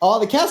Oblivion.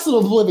 The Castle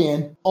of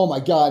Oblivion, oh my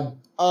god,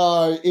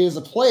 is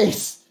a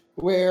place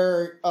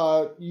where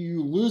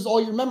you lose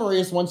all your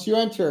memories once you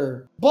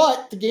enter.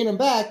 But to gain them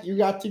back, you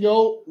got to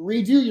go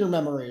redo your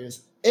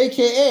memories,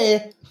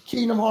 aka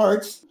Kingdom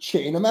Hearts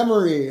Chain of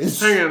Memories.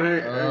 Hang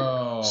on.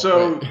 Oh,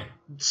 So wait.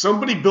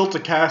 somebody built a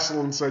castle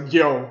and said,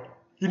 yo,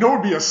 you know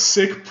what would be a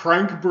sick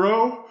prank,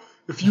 bro?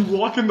 If you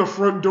walk in the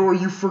front door,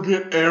 you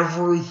forget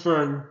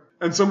everything.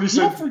 And somebody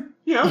said,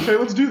 yeah, okay,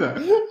 let's do that.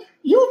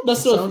 You don't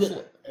necessarily Sounds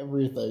forget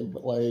everything,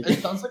 but like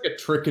It sounds like a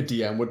trick a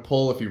DM would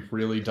pull if he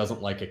really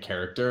doesn't like a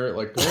character.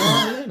 Like,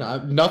 oh,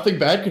 man, nothing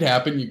bad could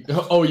happen.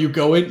 You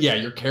go in, yeah,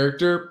 your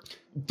character,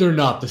 they're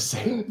not the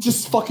same.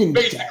 just fucking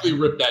Basically,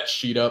 rip that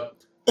sheet up.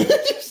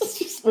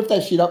 just rip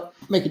that sheet up,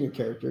 make a new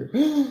character.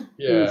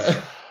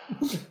 Yeah.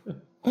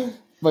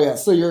 But yeah,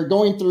 so you're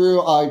going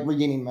through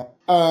regaining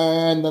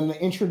and then they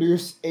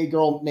introduce a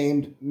girl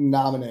named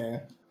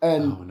Namine.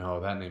 And Oh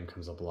no, that name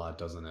comes up a lot,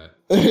 doesn't it?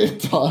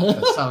 it does.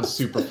 That sounds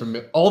super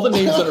familiar. All the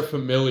names that are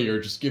familiar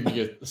just give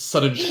me a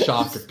sudden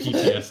shock of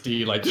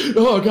PTSD. Like,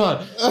 oh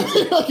god.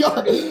 Oh my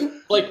God.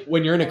 Like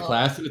when you're in a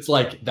class and it's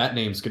like that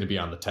name's going to be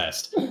on the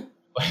test. And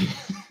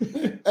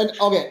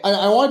okay,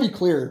 I want to be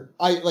clear.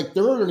 There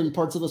are going to be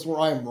parts of this where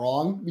I am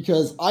wrong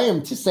because I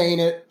am saying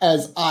it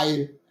as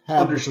I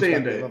have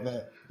Understand the perspective of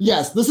it.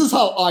 Yes, this is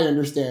how I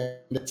understand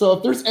it. So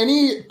if there's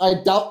any, I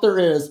doubt there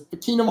is, but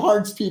Kingdom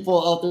Hearts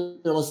people out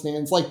there listening,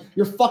 it's like,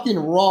 you're fucking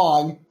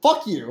wrong.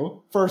 Fuck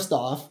you, first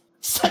off.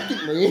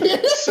 Secondly,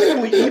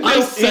 I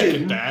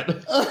second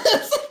that.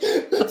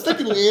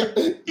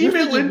 Secondly,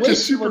 email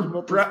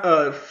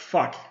into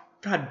fuck.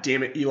 God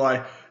damn it,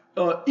 Eli.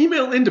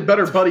 Email into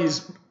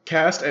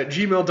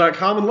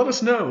betterbuddiescast@gmail.com and let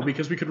us know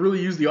because we could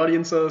really use the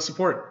audience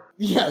support.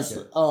 Yes.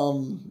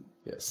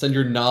 Yeah, send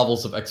your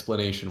novels of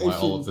explanation why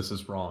all of this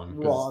is wrong.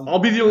 Wrong. I'll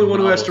be the only one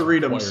who has to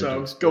read them,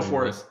 so go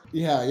for it.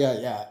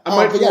 Yeah. I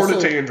might forward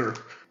it to Andrew.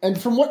 And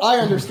from what I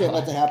understand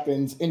that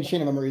happens in Chain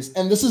of Memories,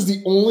 and this is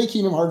the only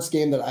Kingdom Hearts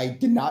game that I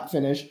did not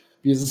finish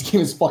because this game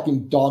is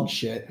fucking dog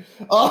shit.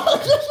 Oh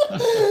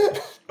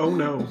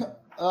no.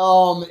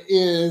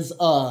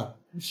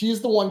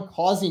 She's the one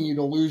causing you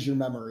to lose your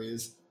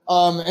memories.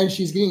 And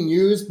she's getting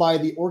used by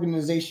the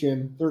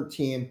Organization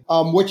 13,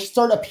 which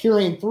start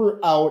appearing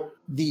throughout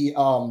the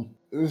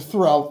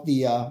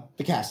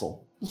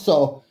castle.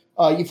 So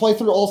you play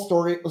through all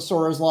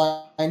Sora's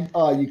line.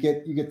 You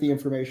get the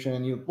information,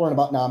 and you learn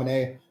about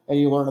Naminé, and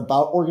you learn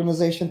about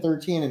Organization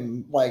 13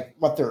 and like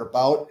what they're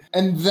about.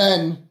 And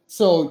then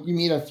so you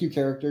meet a few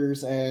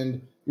characters,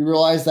 and you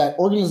realize that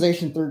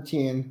Organization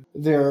 13,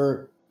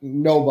 they're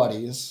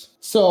nobodies.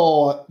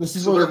 So this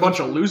is So they're a bunch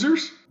of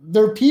losers?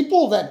 They're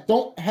people that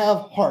don't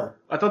have heart.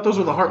 I thought those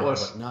were the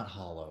Heartless. But not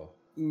hollow.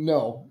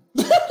 No.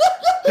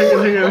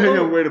 Hang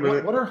on, wait a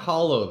minute. What are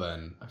hollow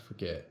then? I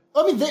forget.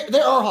 I mean,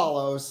 they are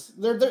hollows.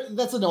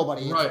 That's a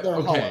nobody. Right. They're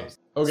Okay. hollows.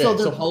 Okay. So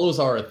So hollows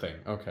are a thing.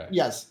 Okay.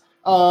 Yes.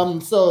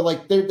 So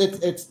like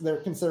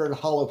they're considered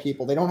hollow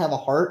people. They don't have a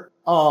heart.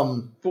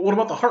 But what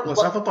about the Heartless?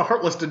 I thought the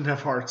Heartless didn't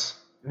have hearts.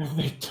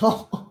 They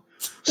don't.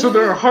 So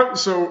they're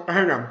so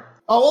hang on.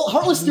 Oh well,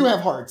 Heartless do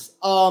have hearts.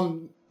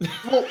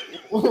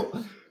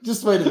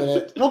 Just wait a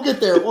minute. We'll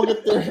get there.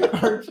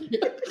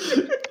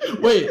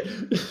 Wait,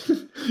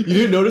 you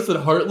didn't notice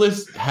that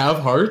Heartless have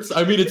hearts?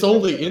 I mean, it's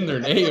only in their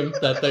name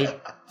that they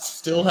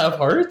still have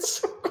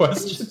hearts?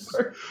 Question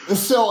mark.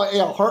 So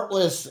yeah,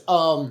 Heartless.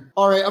 All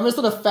right, I'm just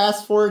gonna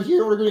fast forward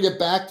here. We're gonna get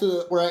back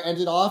to where I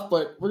ended off,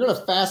 but we're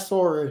gonna fast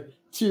forward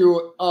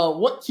to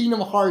what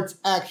Kingdom Hearts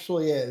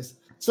actually is.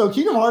 So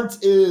Kingdom Hearts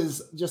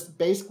is just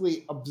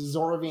basically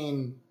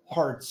absorbing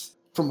hearts,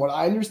 from what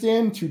I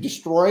understand, to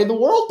destroy the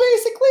world,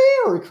 basically,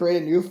 or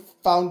create a new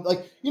found,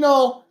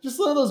 just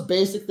one of those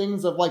basic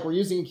things of like we're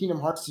using Kingdom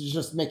Hearts to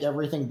just make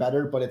everything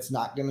better, but it's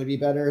not going to be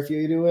better if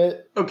you do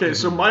it. Okay,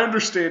 so my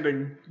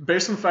understanding,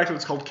 based on the fact that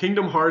it's called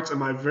Kingdom Hearts and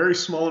my very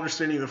small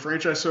understanding of the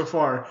franchise so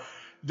far,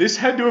 this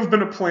had to have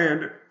been a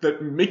plan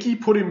that Mickey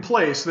put in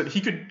place that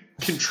he could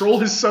control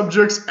his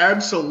subjects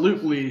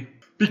absolutely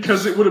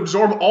because it would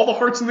absorb all the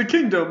hearts in the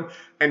kingdom,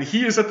 and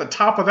he is at the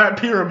top of that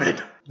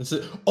pyramid.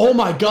 Oh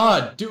my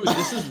god, dude,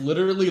 this is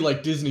literally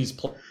like Disney's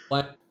plan.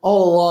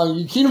 All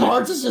along, Kingdom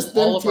Hearts is just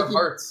them All of our taking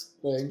hearts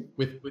thing.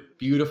 with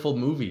beautiful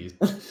movies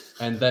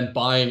and then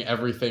buying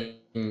everything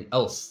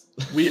else.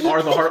 We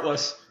are the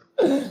Heartless.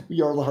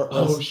 We are the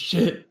Heartless. Oh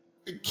shit.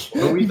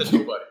 Are we the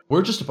nobody?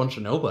 We're just a bunch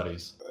of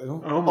nobodies.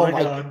 Oh my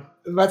god.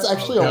 That's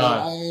actually Oh a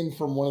god. line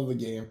from one of the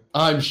game.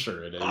 I'm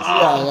sure it is.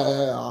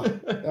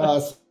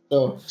 Yeah.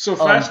 So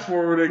fast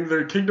forwarding,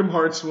 the Kingdom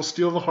Hearts will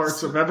steal the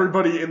hearts of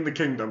everybody in the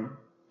kingdom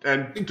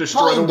and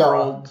destroy the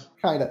world.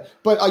 Kinda.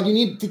 But you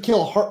need to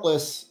kill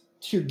Heartless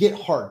to get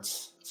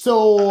hearts.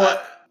 So,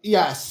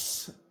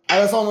 yes.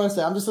 That's all I'm going to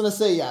say. I'm just going to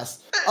say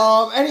yes.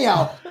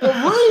 Anyhow,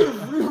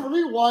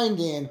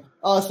 rewinding.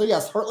 So,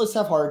 yes, Heartless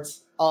have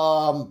hearts.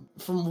 From,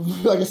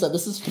 like I said,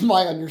 this is from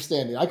my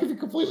understanding. I could be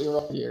completely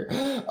wrong here.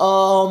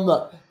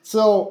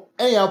 So,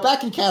 anyhow,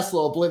 back in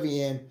Castle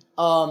Oblivion,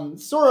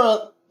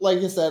 Sora, like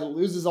I said,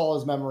 loses all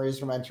his memories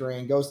from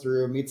entering, goes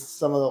through, meets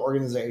some of the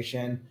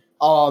organization.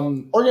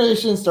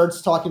 Organization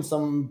starts talking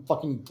some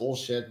fucking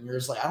bullshit, and you're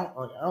just like, I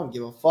don't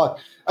give a fuck.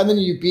 And then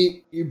you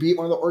beat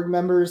one of the org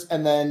members,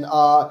 and then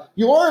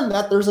you learn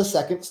that there's a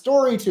second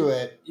story to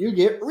it. You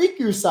get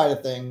Riku's side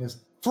of things.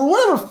 For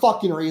whatever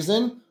fucking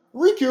reason,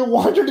 Riku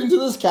wandered into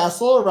this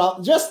castle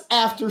around just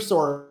after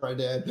Sora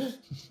did.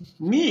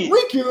 Neat.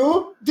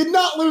 Riku did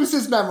not lose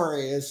his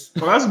memories.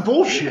 Well, that's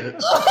bullshit.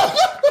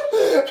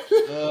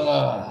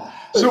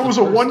 So it was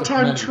a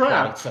one-time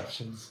trap.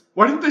 Exceptions.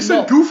 Why didn't they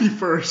say Goofy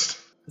first?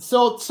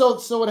 So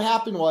what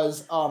happened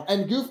was,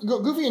 and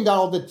Goofy and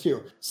Donald did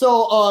too.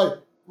 So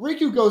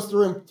Riku goes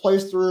through and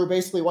plays through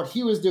basically what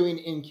he was doing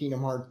in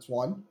Kingdom Hearts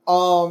 1.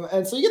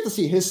 And so you get to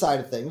see his side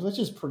of things, which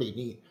is pretty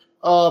neat.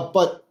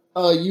 But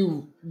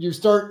you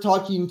start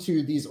talking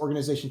to these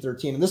Organization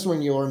 13, and this is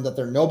when you learn that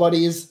they're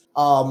nobodies,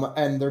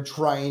 and they're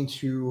trying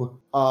to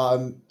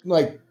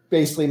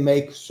basically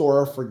make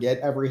Sora forget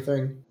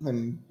everything,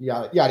 and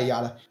yada yada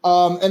yada.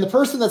 And the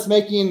person that's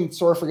making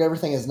Sora forget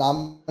everything is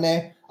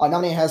Naminé.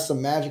 Naminé has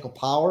some magical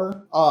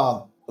power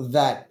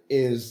that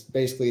is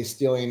basically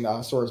stealing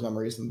Sora's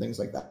memories and things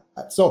like that.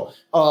 that. So,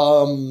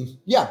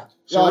 yeah.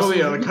 So Uh, really,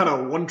 so- a kind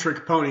of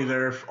one-trick pony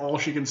there. If all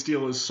she can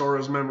steal is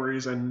Sora's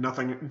memories and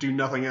do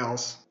nothing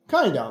else.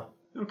 Kind of.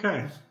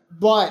 Okay.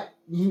 But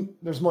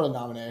there's more to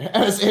nominate.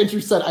 As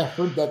Andrew said, I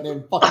heard that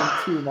name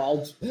fucking too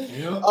much.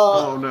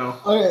 Oh no.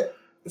 Okay,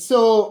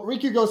 so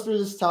Riku goes through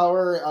this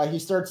tower. He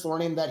starts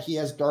learning that he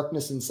has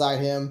darkness inside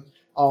him,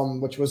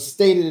 which was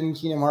stated in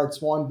Kingdom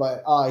Hearts 1,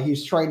 but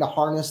he's trying to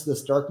harness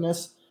this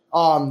darkness.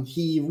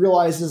 He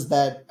realizes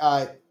that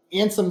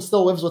Ansem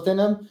still lives within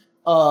him.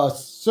 Like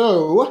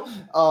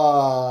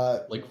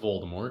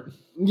Voldemort.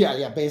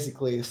 Yeah,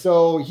 basically.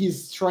 So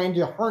he's trying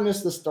to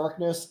harness this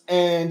darkness,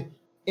 and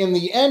in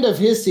the end of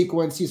his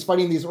sequence, he's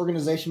fighting these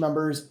organization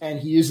members, and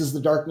he uses the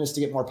darkness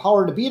to get more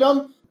power to beat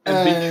them.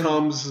 And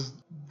becomes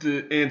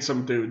the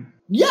Ansem dude.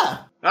 Yeah,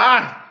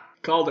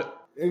 Called it.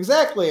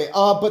 exactly.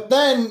 But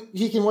then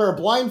he can wear a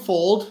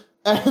blindfold,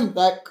 and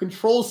that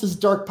controls his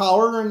dark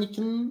power, and he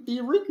can be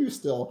Riku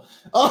still.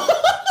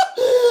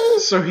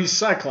 So he's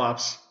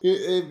Cyclops.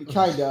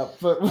 Kind of,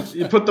 but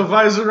You put the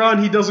visor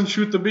on, he doesn't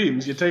shoot the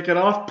beams. You take it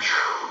off,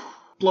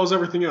 blows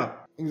everything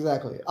up.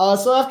 exactly.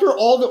 So after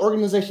all the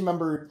organization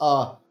members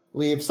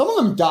leave, some of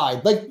them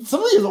died. Like,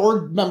 some of these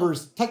org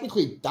members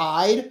technically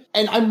died,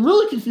 and I'm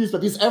really confused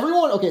because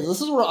everyone. Okay, this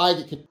is where I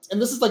get,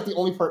 and this is like the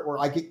only part where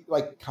I get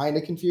like kind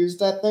of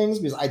confused at things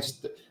because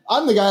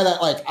I'm the guy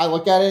that like I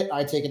look at it,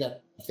 I take it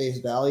at face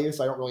value,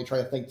 so I don't really try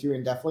to think too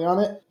in-depthly on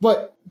it.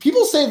 But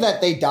people say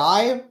that they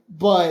die,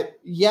 but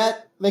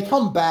yet they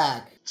come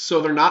back. So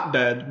they're not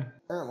dead.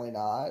 Apparently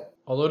not.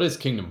 Although it is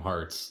Kingdom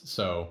Hearts,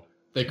 so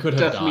they could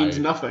have Death died. means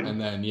nothing. And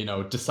then,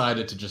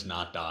 decided to just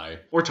not die.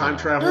 Or time Yeah.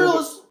 travel.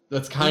 There's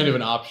That's kind of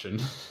an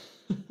option.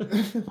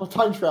 well,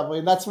 time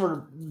traveling. That's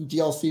where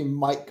DLC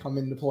might come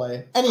into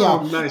play.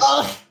 Anyhow, Oh, nice.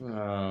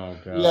 Oh,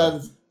 God. yeah,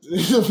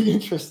 it'll be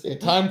interesting.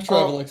 Time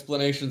travel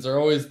explanations are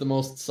always the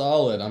most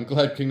solid. I'm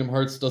glad Kingdom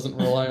Hearts doesn't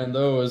rely on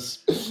those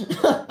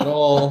at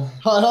all.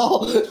 Not at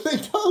all. They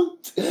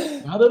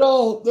don't. Not at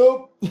all.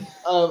 Nope.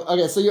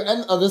 Okay, so you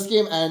end. This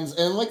game ends,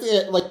 and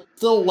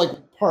still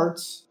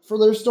parts for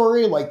their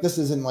story. Like, this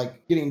isn't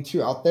like getting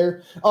too out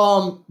there.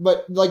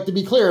 But like, to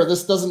be clear,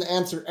 this doesn't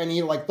answer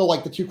any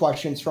the 2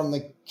 questions from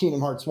the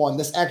Kingdom Hearts 1.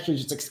 This actually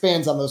just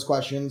expands on those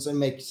questions and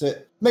makes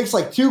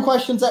like 2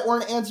 questions that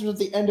weren't answered at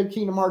the end of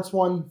Kingdom Hearts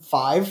 1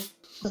 5.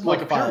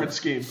 Like a pyramid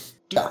scheme.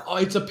 Yeah. Oh,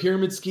 it's a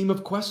pyramid scheme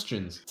of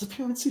questions. It's a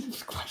pyramid scheme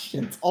of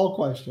questions. All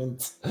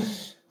questions.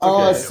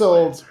 Okay.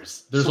 So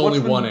Answers. There's So only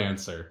what's been- one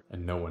answer,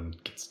 and no one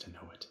gets to know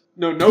it.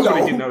 No,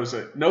 nobody No. knows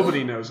it.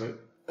 Nobody knows it.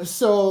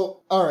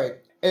 all right.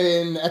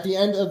 And at the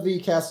end of the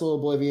Castle of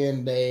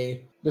Oblivion,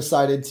 they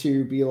decided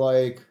to be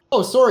like,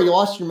 "Oh, sorry, you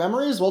lost your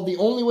memories? Well, the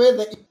only way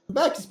that you come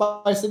back is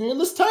by sitting in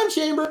this time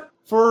chamber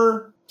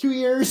for 2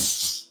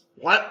 years."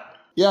 What?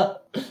 Yeah.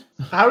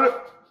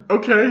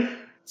 Okay.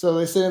 So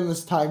they sit in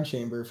this time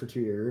chamber for 2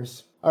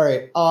 years. All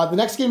right. The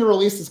next game to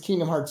release is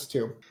Kingdom Hearts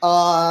 2.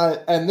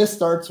 And this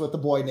starts with a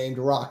boy named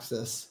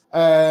Roxas.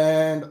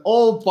 And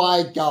oh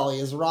by golly,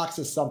 is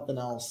Roxas something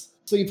else.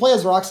 So you play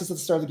as Roxas at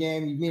the start of the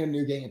game. You meet a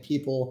new gang of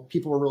people.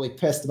 People were really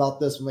pissed about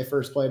this when they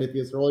first played it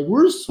because they're like,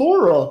 "Where's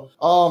Sora?"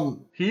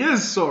 He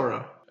is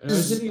Sora.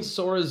 Isn't he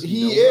Sora's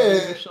He nobody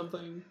is. or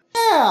something?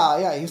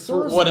 Yeah, he's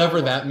Sora's Whatever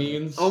nobody. that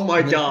means. Oh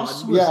my God.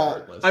 Yeah.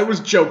 I was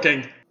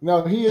joking.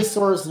 No, he is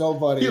Sora's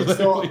nobody. He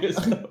literally is.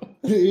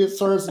 He is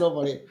Sora's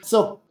nobody.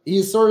 So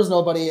he's Sora's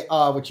nobody,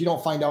 which you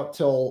don't find out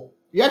till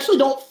you actually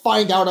don't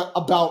find out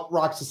about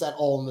Roxas at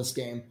all in this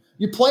game.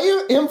 You play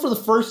him for the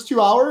first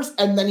 2 hours,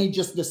 and then he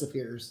just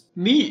disappears.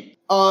 Neat.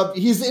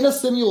 He's in a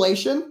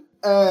simulation,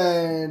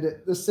 and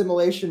the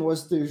simulation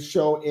was to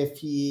show if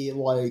he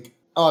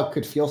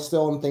could feel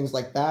still and things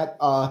like that,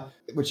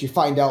 which you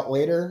find out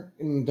later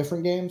in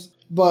different games.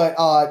 But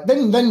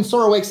then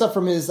Sora wakes up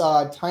from his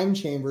time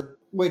chamber,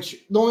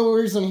 which the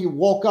only reason he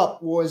woke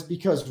up was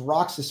because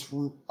Roxas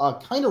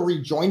kind of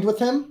rejoined with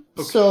him.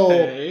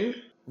 Okay.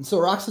 So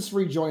Roxas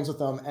rejoins with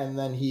them, and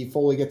then he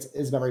fully gets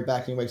his memory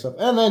back and he wakes up.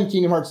 And then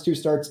Kingdom Hearts 2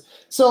 starts.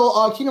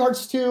 So Kingdom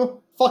Hearts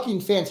 2,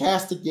 fucking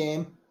fantastic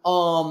game.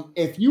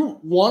 If you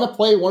want to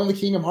play one of the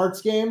Kingdom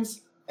Hearts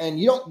games and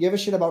you don't give a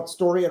shit about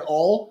story at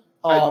all,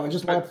 and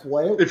just want to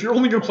play it. If you're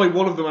only going to play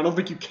one of them, I don't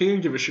think you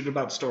can give a shit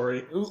about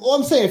story. Well,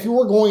 I'm saying if you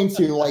were going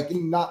to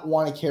not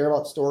want to care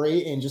about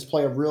story and just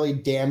play a really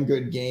damn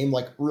good game,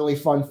 like really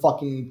fun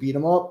fucking beat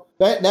 'em up,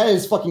 that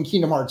is fucking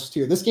Kingdom Hearts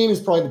 2. This game is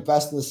probably the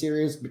best in the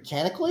series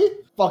mechanically.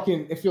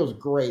 Fucking, it feels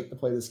great to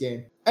play this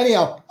game.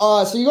 Anyhow,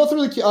 so you go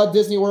through the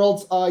Disney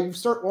worlds. You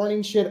start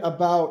learning shit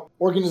about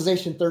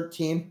Organization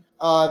 13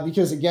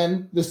 because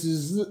again, this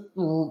is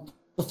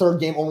the 3rd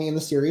game only in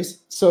the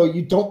series, so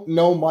you don't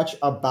know much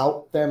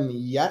about them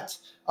yet.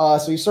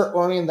 So you start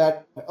learning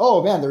that,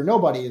 oh man, they're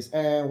nobodies,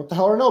 and what the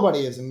hell are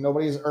nobodies? And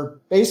nobodies are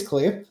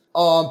basically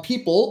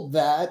people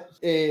that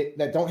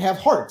don't have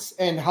hearts.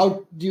 And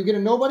how do you get a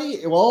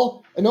nobody?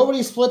 Well, a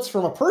nobody splits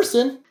from a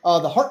person.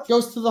 The heart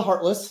goes to the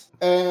heartless,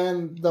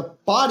 and the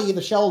body,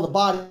 the shell of the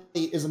body,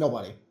 is a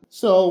nobody.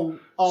 So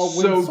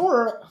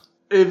when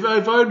If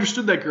I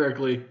understood that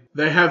correctly,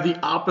 they have the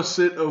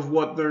opposite of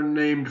what they're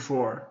named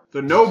for.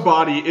 The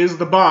nobody is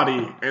the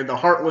body, and the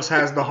heartless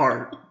has the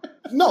heart.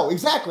 No,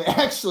 exactly.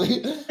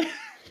 Actually,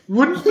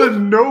 Wouldn't the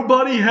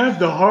nobody have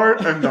the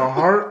heart, and the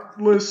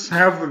heartless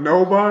have the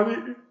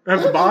nobody?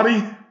 Have the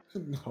body?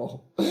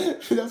 no,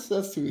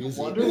 that's too I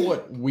easy. wonder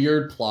what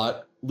weird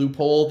plot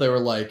loophole they were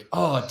like,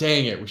 oh,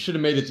 dang it, we should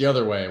have made it the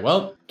other way.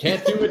 Well,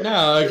 can't do it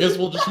now. I guess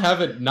we'll just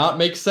have it not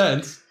make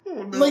sense.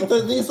 Oh, no. Like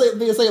they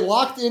say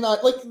locked in on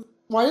like.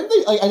 Why didn't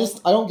they? Like,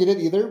 I don't get it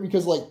either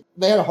because like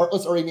they had a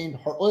Heartless already named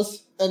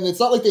Heartless, and it's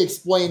not like they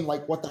explain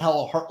like what the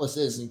hell a Heartless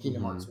is in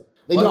Kingdom Hearts.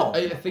 They Well, know.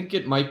 I think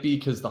it might be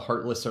because the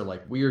Heartless are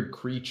like weird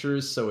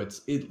creatures, so it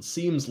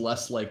seems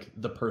less like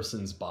the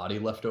person's body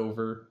left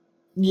over.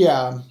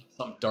 Yeah,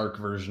 Some dark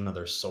version of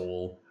their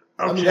soul.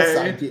 I mean that's the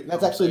Okay. idea.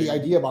 That's actually the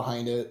idea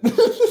behind it.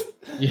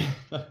 Yeah.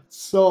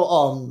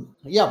 So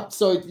yeah,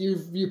 so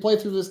you play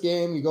through this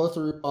game, you go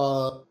through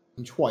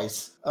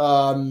twice.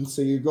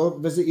 So you go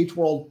visit each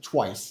world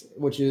twice,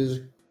 which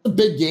is a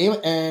big game,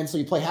 and so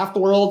you play half the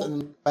world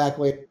and then back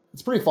way.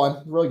 It's pretty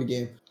fun, really good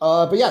game.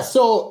 But yeah,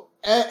 so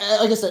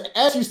like I said,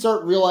 as you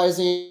start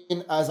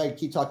realizing, as I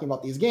keep talking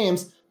about these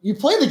games, you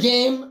play the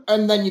game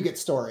and then you get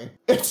story.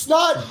 It's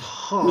not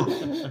Huh.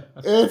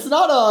 it's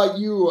not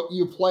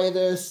you play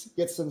this,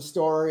 get some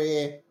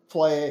story,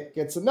 play it,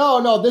 get some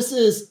no, this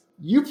is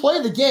you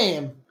play the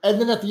game and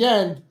then at the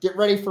end get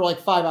ready for like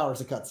 5 hours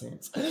of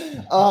cutscenes.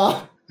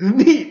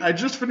 Neat. I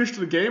just finished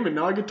the game, and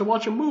now I get to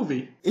watch a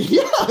movie.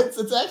 Yeah,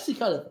 it's actually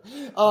kind of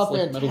It's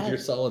like Metal Gear fantastic.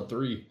 Solid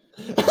 3.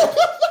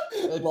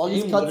 The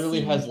Longest game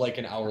literally cutscene. has like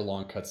an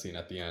hour-long cutscene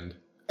at the end.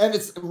 And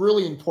it's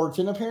really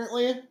important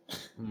apparently.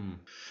 Hmm.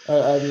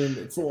 I mean,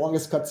 it's the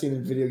longest cutscene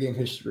in video game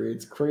history.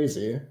 It's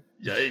crazy.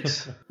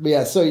 Yikes. But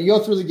yeah, so you go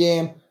through the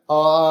game,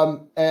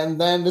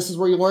 and then this is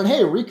where you learn,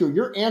 hey, Riku,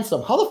 you're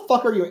Ansem. How the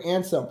fuck are you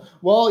Ansem?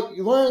 Well,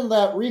 you learn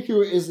that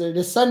Riku is a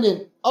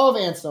descendant of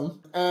Ansem,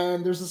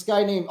 and there's this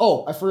guy named,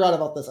 oh, I forgot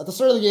about this. At the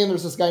start of the game,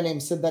 there's this guy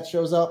named Sid that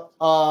shows up,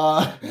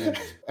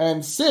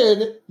 and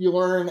Sid, you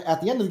learn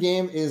at the end of the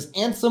game, is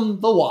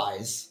Ansem the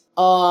Wise.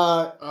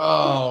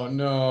 Oh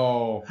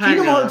no. Hang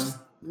Kingdom on. Hearts...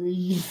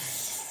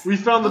 We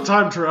found the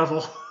time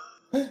travel.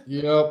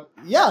 Yep.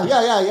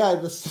 Yeah.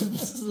 This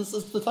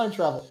is the time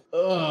travel.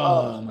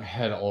 Oh, my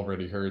head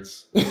already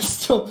hurts.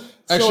 so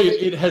Actually,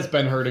 it has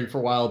been hurting for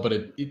a while, but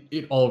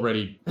it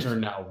already or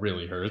now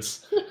really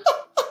hurts.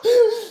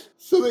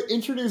 So they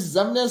introduced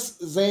Xemnas,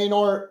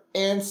 Xehanort,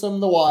 Ansem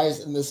the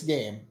Wise in this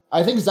game.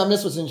 I think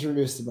Xemnas was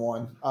introduced in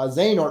one.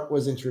 Xehanort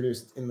was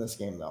introduced in this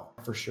game, though,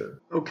 for sure.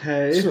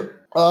 Okay.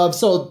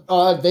 So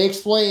they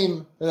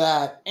explain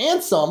that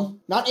Ansem,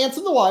 not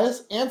Ansem the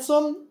Wise,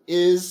 Ansem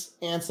is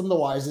Ansem the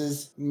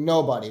Wise's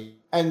nobody.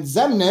 And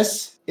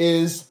Xemnas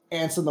is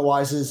Ansem the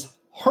Wise's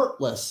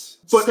Heartless.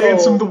 But So-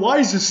 Ansem the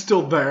Wise is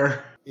still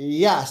there.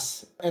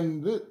 Yes,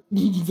 and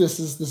this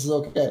is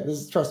okay.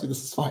 Trust me,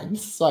 this is fine.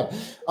 This is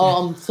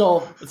fine.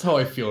 So That's how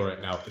I feel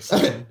right now. This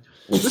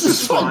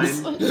is fine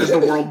as the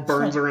world It's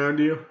burns fine. around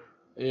you.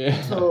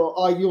 Yeah.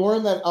 So you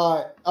learn that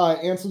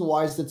Ansem the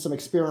Wise did some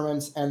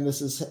experiments, and this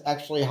is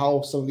actually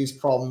how some of these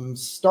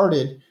problems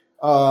started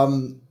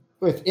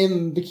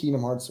within the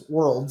Kingdom Hearts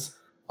worlds.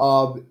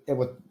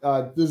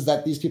 This is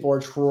that these people are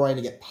trying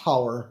to get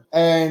power,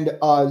 and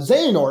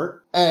Xehanort,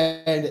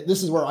 and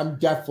this is where I'm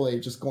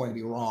definitely just going to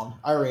be wrong.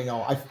 I already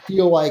know. I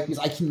feel like because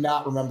I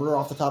cannot remember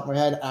off the top of my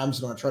head, I'm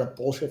just going to try to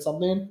bullshit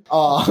something.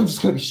 I'm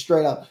just going to be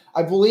straight up.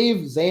 I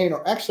believe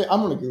Xehanort. Actually, I'm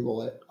going to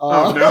Google it.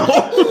 Oh no.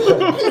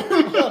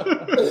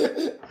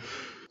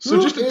 So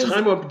Who just a is-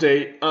 time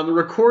update. On the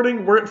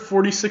recording, we're at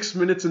 46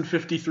 minutes and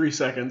 53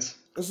 seconds.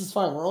 This is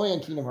fine. We're only on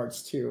Kingdom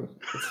Hearts 2.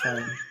 It's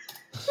fine.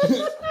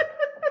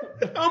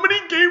 How many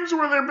games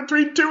were there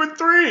between 2 and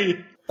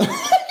 3?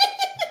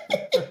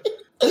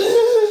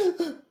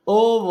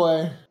 Oh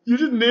boy. You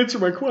didn't answer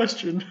my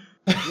question.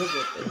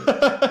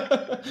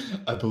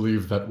 I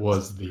believe that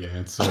was the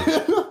answer.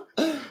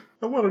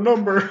 I want a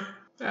number.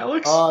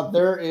 Alex?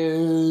 There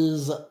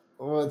is,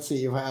 let's see,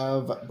 you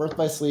have Birth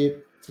by Sleep,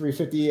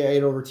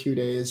 358 over 2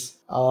 days,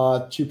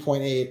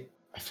 2.8.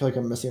 I feel like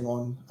I'm missing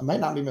one. I might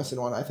not be missing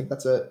one. I think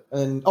that's it.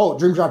 And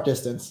Dream Drop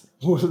Distance.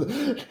 You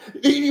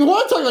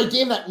want to talk about a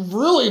game that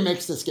really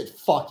makes this get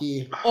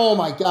fucky? Oh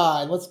my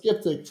god. Let's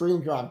get to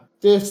Dream Drop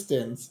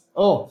Distance.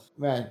 Oh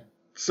man.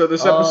 So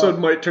this episode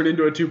might turn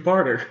into a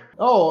two-parter.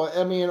 Oh,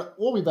 I mean,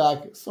 we'll be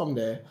back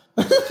someday.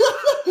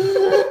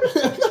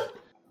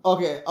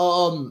 Okay,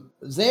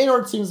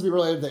 Xehanort seems to be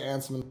related to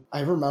Ansem.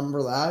 I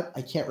remember that.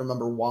 I can't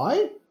remember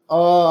why.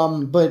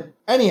 But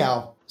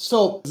anyhow,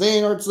 so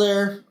Xehanort's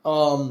there,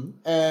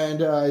 and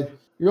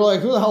you're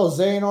like, who the hell is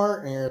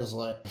Xehanort? And you're just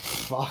like,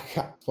 fuck,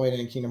 I haven't played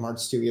any Kingdom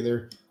Hearts 2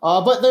 either.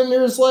 But then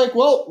there's like,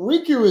 well,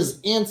 Riku is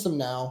Ansem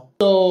now.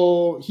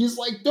 So he's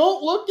like,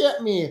 don't look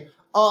at me.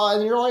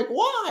 And you're like,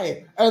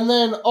 why? And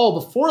then,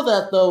 before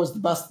that, though, is the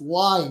best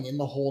line in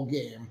the whole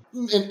game.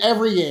 In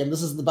every game,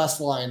 this is the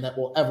best line that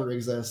will ever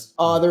exist.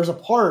 There's a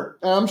part,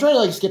 and I'm trying to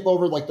like skip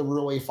over like the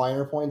really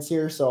finer points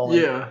here. So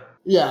like, Yeah.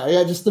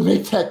 Yeah, just to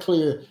make that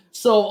clear.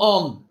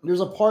 So,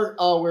 there's a part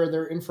where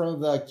they're in front of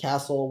the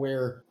castle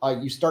where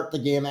you start the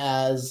game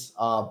as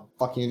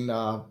fucking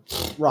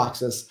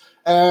Roxas.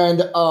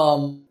 And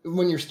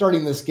when you're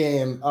starting this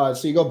game,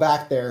 so you go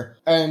back there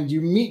and you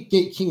meet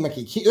King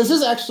Mickey. This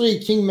is actually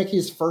King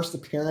Mickey's first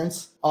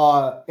appearance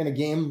in a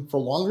game for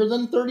longer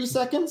than 30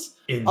 seconds.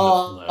 In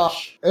the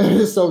flesh.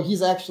 So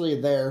he's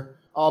actually there,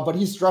 but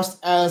he's dressed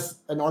as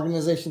an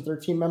Organization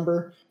 13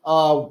 member,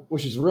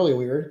 which is really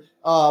weird.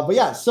 But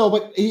yeah,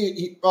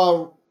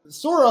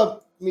 Sora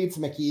meets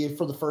Mickey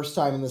for the first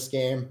time in this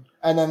game,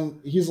 and then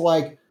he's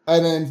like,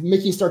 and then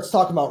Mickey starts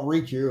talking about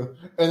Riku,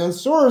 and then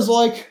Sora's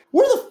like,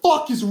 "Where the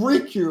fuck is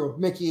Riku,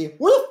 Mickey?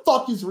 Where the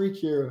fuck is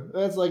Riku?"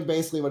 That's like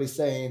basically what he's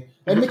saying.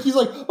 And Mickey's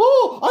like,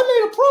 "Oh, I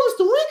made a promise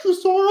to Riku,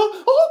 Sora."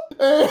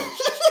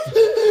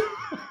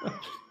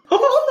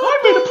 I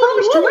made a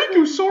promise to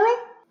Riku, Sora.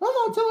 I'm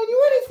not telling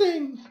you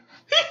anything.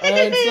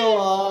 And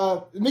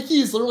so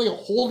Mickey is literally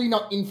holding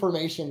up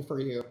information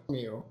from you.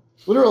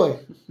 Literally.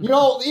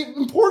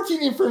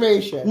 Important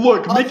information.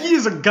 Look, Mickey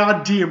is a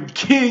goddamn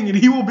king, and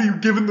he will be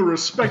given the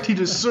respect he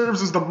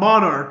deserves as the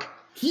monarch.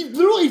 He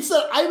literally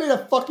said, I made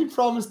a fucking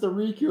promise to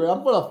Riku, and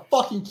I'm gonna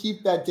fucking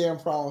keep that damn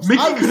promise.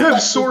 Mickey could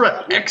have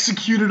Sora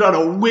executed on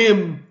a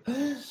whim.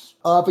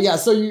 But yeah,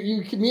 so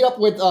you can meet up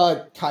with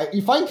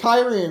you find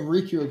Kairi and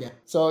Riku again.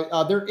 So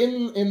they're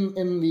in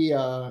the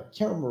I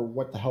can't remember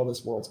what the hell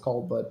this world's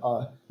called, but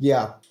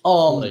yeah.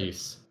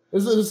 Place.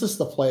 This is just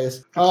the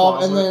place.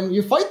 Closet. And then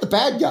you fight the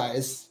bad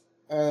guys,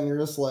 and you're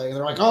just like,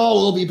 they're like,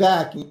 oh, we'll be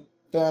back. And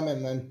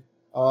then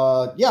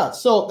yeah.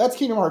 So that's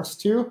Kingdom Hearts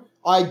 2.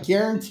 I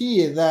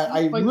guarantee that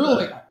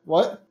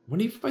what? When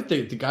do you fight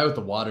the guy with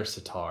the water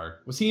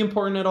sitar? Was he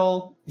important at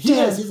all?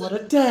 Yes, Dance, let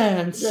it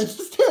dance. Yeah,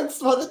 just dance,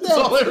 That's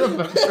all I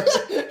remember.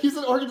 He's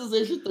in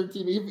Organization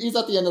 13. He's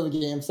at the end of the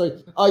game. So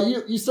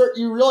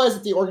you realize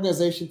that the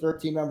Organization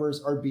 13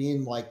 members are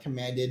being like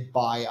commanded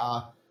by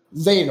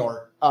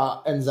Xehanort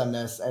and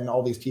Xemnas and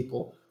all these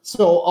people.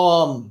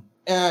 So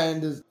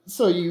and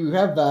so you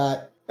have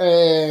that,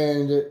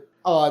 and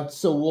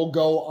so we'll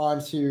go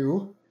on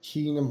to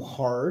Kingdom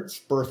Hearts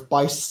Birth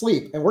by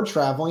Sleep, and we're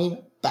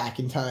traveling back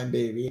in time,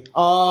 baby.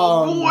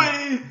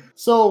 Boy!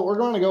 So we're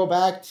going to go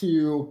back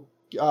to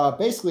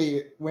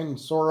basically when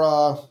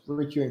Sora,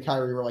 Riku, and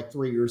Kairi were like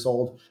 3 years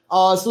old.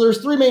 So there's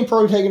three main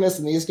protagonists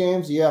in these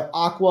games. You have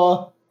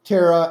Aqua,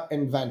 Terra,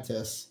 and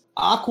Ventus.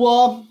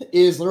 Aqua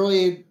is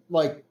literally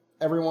like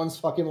everyone's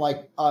fucking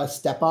like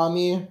step on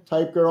me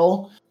type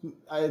girl.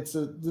 It's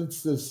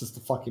just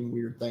a fucking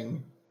weird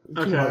thing.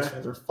 Kingdom Hearts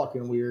fans are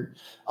fucking weird.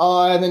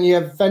 And then you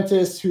have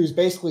Ventus, who's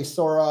basically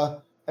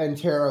Sora, and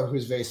Terra,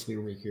 who's basically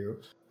Riku.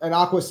 And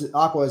Aqua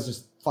is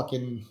just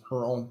fucking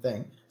her own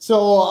thing.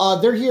 So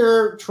they're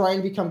here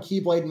trying to become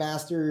Keyblade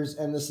Masters,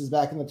 and this is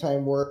back in the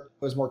time where it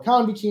was more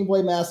common to be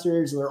Keyblade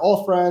Masters, and they're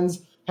all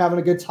friends, having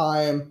a good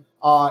time.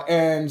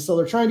 And so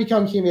they're trying to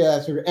become Keyblade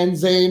Masters, and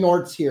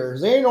Xehanort's here.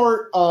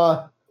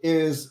 Xehanort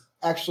is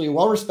actually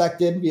well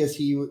respected because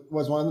he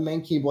was one of the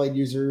main Keyblade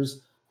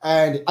users.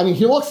 And I mean,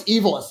 he looks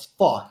evil as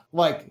fuck.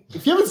 Like,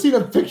 if you haven't seen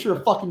a picture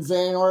of fucking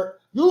Xehanort,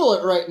 Google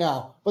it right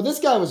now. But this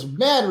guy was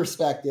mad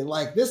respected.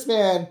 Like, this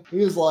man, he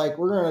was like,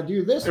 we're going to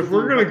do this. If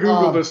we're going to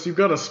Google this, you've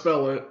got to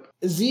spell it.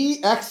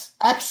 Xeha.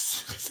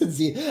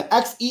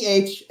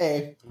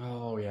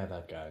 Oh, yeah,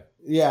 that guy.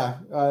 Yeah,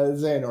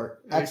 Xehanort.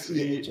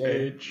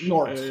 Xeha.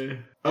 Nort.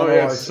 Oh,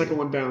 yeah, it's the second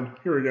one down.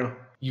 Here we go.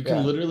 You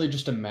can literally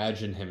just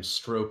imagine him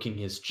stroking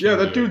his chin. Yeah,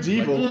 that dude's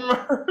evil.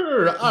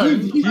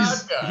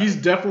 He's He's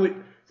definitely...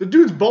 The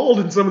dude's bald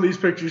in some of these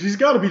pictures. He's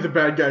got to be the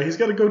bad guy. He's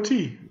got a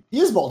goatee. He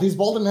is bald. He's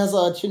bald and has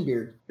a chin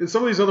beard. In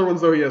some of these other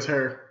ones, though, he has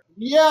hair.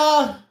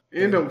 Yeah.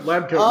 And a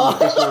lab coat in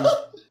this one.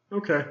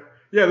 Okay.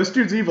 Yeah, this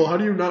dude's evil. How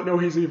do you not know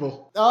he's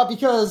evil?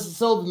 Because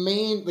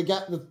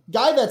the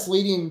guy that's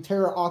leading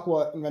Terra,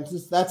 Aqua, and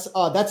Ventus,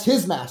 that's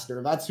his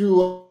master. That's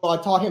who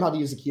taught him how to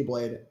use a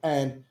Keyblade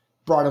and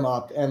brought him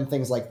up and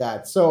things like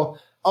that. So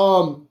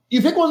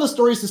you pick one of the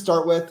stories to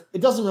start with.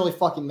 It doesn't really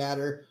fucking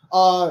matter.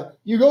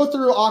 You go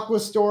through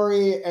Aqua's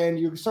story and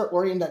you start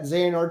learning that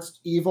Xehanort's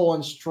evil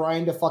and is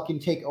trying to fucking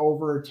take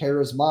over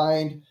Terra's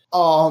mind.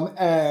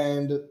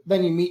 And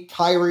then you meet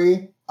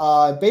Kairi,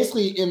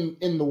 basically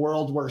in the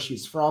world where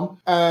she's from.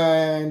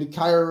 And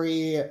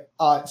Kairi,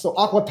 so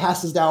Aqua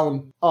passes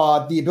down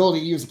the ability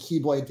to use a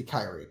Keyblade to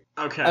Kairi.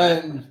 Okay.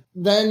 And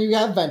then you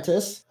have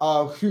Ventus,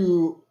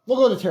 who we'll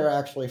go to Terra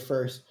actually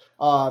first.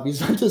 Because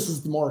Ventus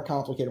is the more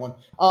complicated one.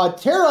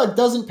 Terra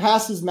doesn't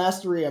pass his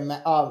mastery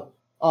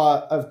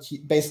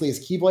basically his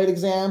Keyblade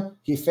exam.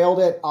 He failed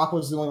it.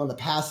 Aqua's the only one to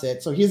pass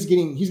it. So he's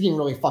getting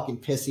really fucking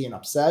pissy and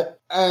upset.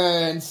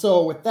 And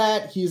so with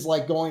that, he's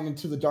like going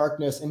into the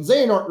darkness. And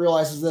Xehanort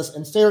realizes this,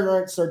 and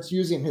Xehanort starts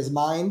using his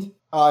mind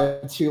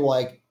to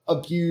like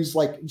abuse,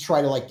 like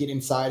try to like get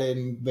inside it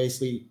and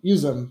basically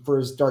use him for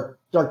his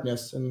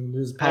darkness and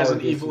his power. As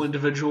an evil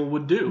individual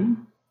would do.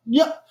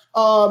 Yep.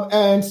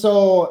 And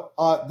so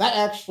that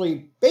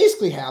actually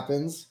basically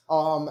happens.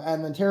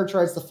 And then Terra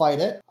tries to fight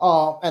it.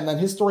 And then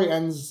his story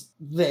ends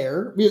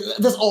there.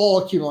 This all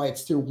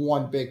accumulates to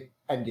one big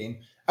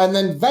ending. And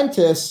then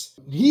Ventus,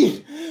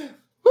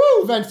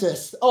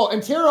 Ventus. Oh,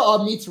 and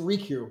Terra meets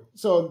Riku.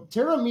 So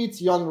Terra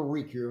meets young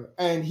Riku,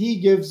 and he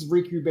gives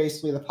Riku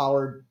basically the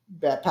power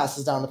that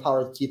passes down the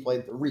power of the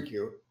Keyblade to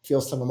Riku.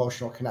 Feels some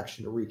emotional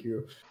connection to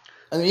Riku.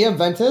 And then you have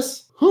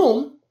Ventus,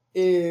 whom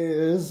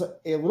is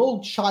a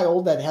little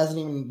child that hasn't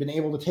even been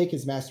able to take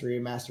his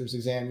master's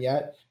exam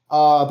yet.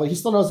 But he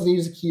still knows that he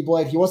uses a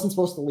Keyblade. He wasn't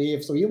supposed to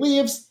leave, so he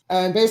leaves.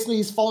 And basically,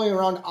 he's following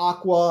around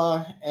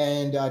Aqua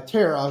and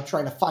Terra,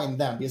 trying to find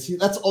them because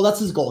that's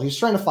his goal. He's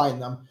trying to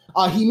find them.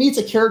 He meets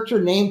a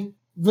character named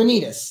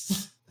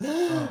Vanitas.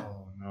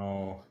 Oh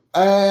no!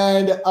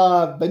 And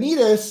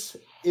Vanitas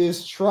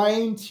is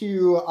trying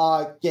to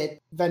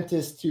get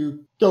Ventus to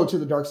go to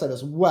the dark side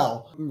as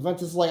well. And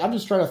Ventus is like, I'm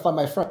just trying to find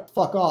my friend.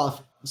 Fuck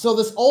off. So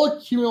this all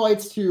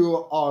accumulates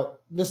to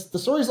the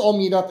stories all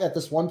meet up at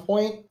this one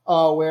point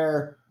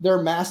where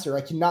their master,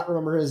 I cannot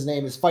remember his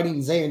name, is fighting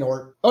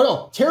Xehanort. Oh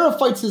no, Terra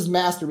fights his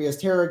master because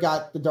Terra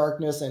got the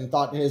darkness and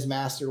thought his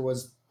master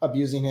was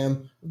abusing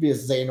him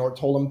because Xehanort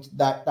told him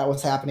that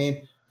was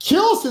happening.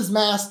 Kills his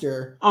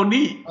master. Oh,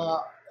 neat.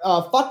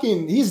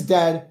 He's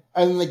dead.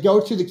 And then they go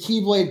to the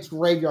Keyblade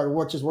graveyard,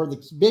 which is where the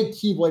big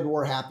Keyblade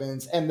war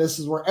happens. And this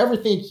is where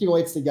everything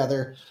accumulates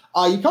together.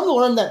 You come to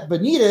learn that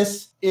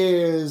Vanitas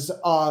is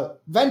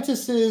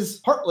Ventus's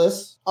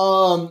Heartless,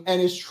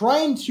 and is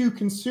trying to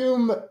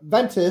consume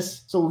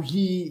Ventus so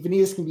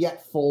Vanitas can be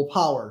at full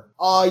power.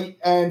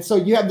 And so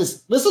you have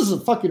this is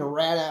a fucking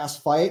rad-ass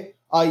fight.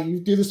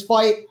 You do this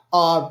fight.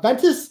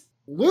 Ventus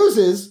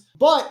loses,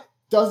 but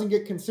doesn't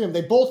get consumed.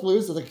 They both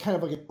lose, so they kind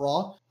of like a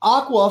draw.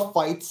 Aqua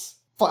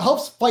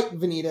helps fight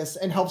Vanitas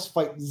and helps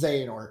fight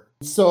Xehanort.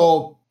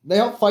 So they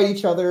help fight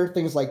each other,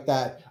 things like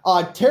that.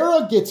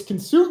 Terra gets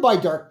consumed by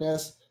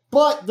darkness,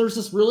 but there's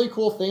this really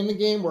cool thing in the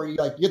game where you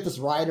get this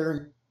rider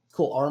and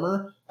cool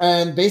armor,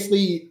 and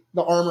basically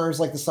the armor is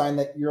like the sign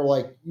that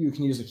you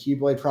can use a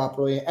Keyblade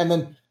properly, and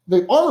then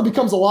the armor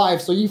becomes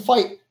alive, so you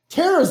fight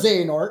Terra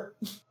Xehanort.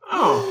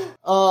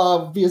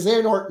 Oh. Because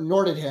Xehanort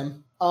Norded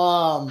him.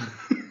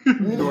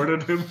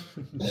 Norded him.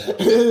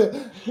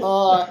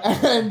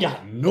 And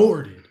Got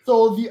Norded.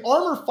 so the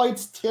armor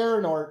fights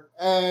Terranort,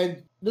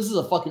 and this is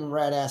a fucking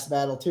rad-ass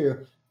battle,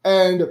 too.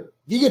 And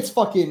he gets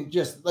fucking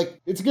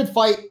it's a good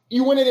fight.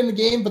 You win it in the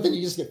game, but then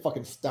you just get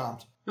fucking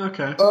stomped.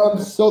 Okay.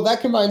 So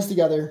that combines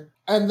together.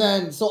 And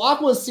then, so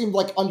Aqua seemed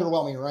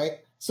underwhelming, right?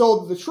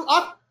 So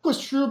Aqua's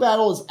true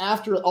battle is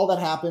after all that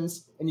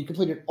happens, and you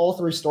completed all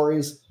 3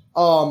 stories.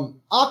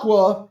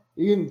 Aqua,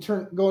 you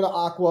can go to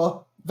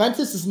Aqua.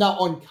 Ventus is now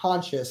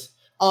unconscious.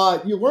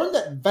 You learn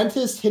that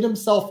Ventus hit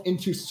himself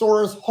into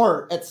Sora's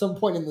heart at some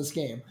point in this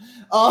game.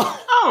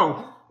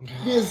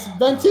 Because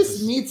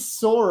Ventus meets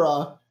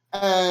Sora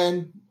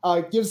and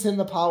gives him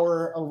the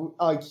power of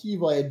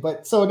Keyblade.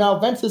 But so now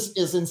Ventus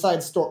is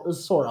inside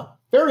Sora.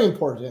 Very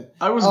important.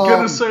 I was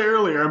gonna say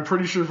earlier, I'm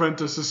pretty sure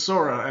Ventus is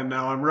Sora, and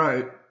now I'm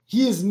right.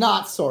 He is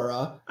not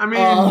Sora. I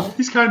mean,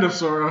 he's kind of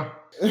Sora.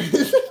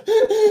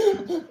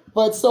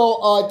 But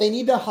so they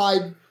need to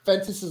hide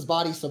Ventus's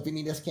body so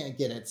Vanitas can't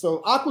get it.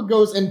 So Aqua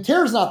goes, and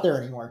Terra's not there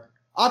anymore.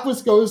 Aqua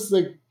goes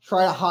to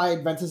try to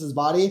hide Ventus's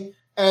body,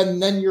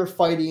 and then you're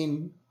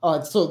fighting.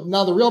 So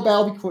now the real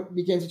battle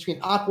begins between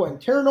Aqua and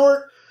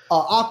Terranort.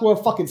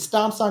 Aqua fucking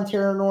stomps on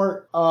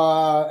Terranort,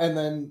 and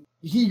then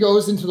he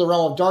goes into the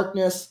realm of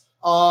darkness.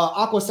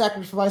 Aqua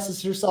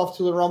sacrifices herself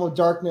to the realm of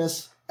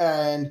darkness,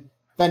 and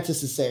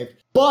Ventus is saved.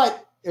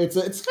 But it's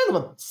kind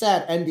of a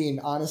sad ending,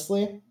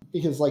 honestly,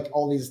 because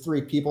all these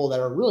 3 people that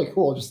are really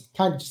cool just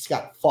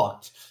got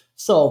fucked.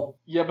 So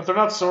yeah, but they're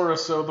not Sora,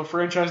 so the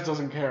franchise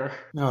doesn't care.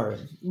 All right.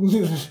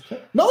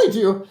 No, they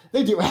do.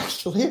 They do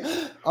actually.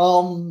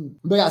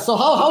 But yeah. So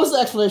how is the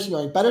explanation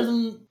going? Better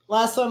than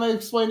last time I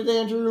explained it to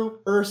Andrew,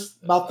 or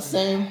about the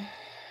same?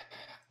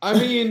 I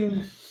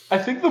mean, I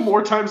think the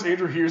more times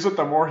Andrew hears it,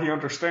 the more he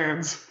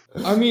understands.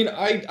 I mean,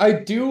 I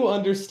do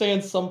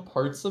understand some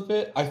parts of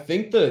it. I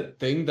think the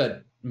thing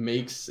that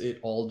makes it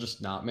all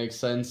just not make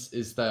sense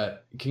is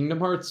that Kingdom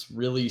Hearts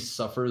really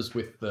suffers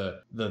with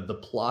the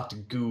plot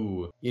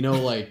goo. You know,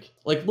 like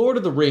Lord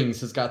of the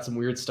Rings has got some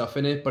weird stuff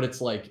in it, but it's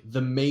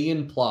the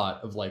main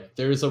plot of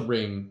there's a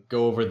ring,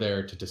 go over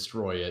there to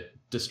destroy it,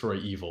 destroy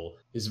evil,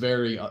 is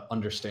very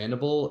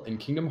understandable. And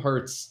Kingdom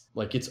Hearts,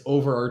 its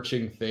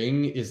overarching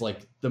thing is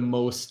the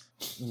most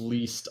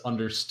least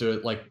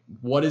understood.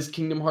 What is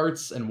Kingdom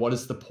Hearts and what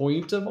is the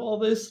point of all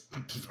this?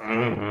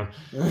 I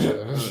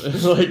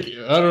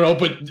don't know,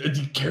 but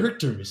the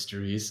character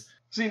mysteries.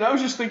 See, and I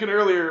was just thinking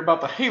earlier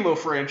about the Halo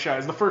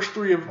franchise, the first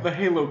 3 of the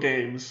Halo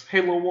games.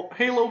 Halo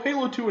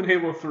 2, and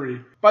Halo 3.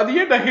 By the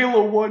end of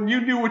Halo 1,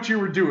 you knew what you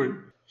were doing.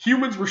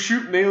 Humans were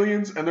shooting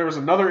aliens, and there was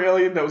another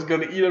alien that was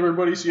going to eat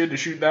everybody, so you had to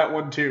shoot that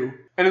one too.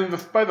 And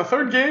by the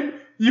 3rd game,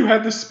 you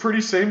had this pretty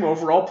same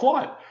overall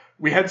plot.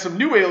 We had some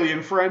new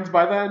alien friends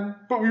by then,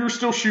 but we were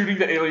still shooting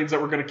the aliens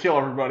that were going to kill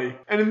everybody.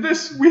 And in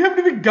this, we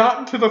haven't even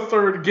gotten to the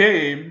 3rd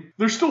game.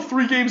 There's still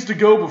 3 games to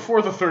go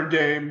before the 3rd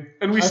game,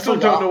 and we still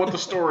don't know what the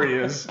story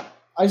is.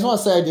 I just want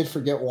to say I did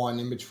forget one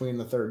in between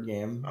the third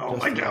game. Oh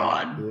Just my to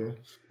God. remind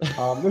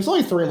you. There's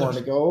only 3 more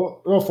to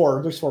go. Oh,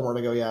 4. There's 4 more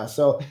to go. Yeah.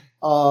 So,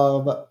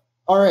 all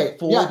right.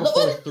 4 yeah,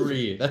 before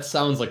 3. That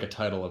sounds like a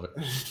title of it.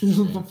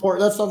 before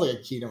that sounds like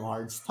a Kingdom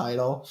Hearts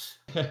title.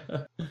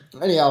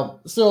 Anyhow,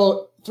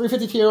 so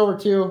 350 over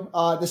 2.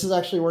 This is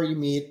actually where you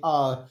meet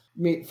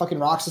fucking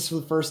Roxas for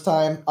the first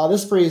time.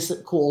 This is pretty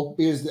cool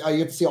because you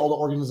get to see all the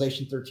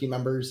Organization 13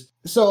 members.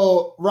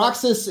 So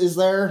Roxas is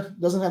there,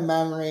 doesn't have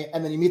memory,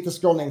 and then you meet this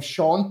girl named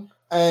Sean,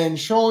 and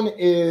Sean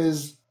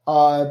is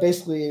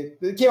basically,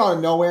 it came out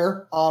of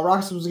nowhere.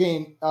 Roxas was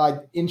getting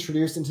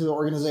introduced into the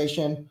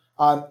organization.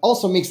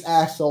 Also meets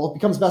Axel,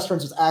 becomes best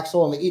friends with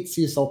Axel, and they eat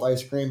sea salt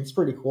ice cream. It's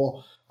pretty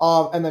cool.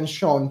 And then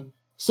Sean.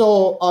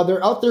 So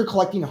they're out there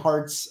collecting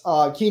hearts,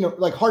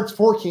 hearts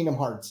for Kingdom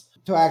Hearts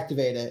to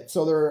activate it.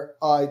 So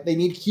they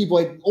need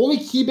Keyblade. Only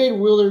Keyblade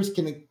wielders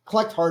can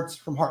collect hearts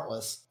from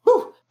Heartless.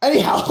 Whew.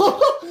 Anyhow,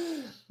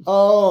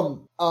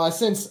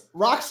 since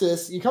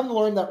Roxas, you come to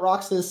learn that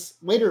Roxas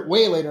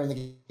way later in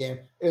the game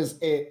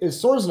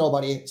is Sora's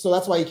nobody, so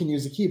that's why you can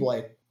use the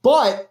Keyblade.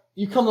 But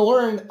you come to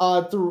learn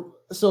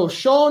so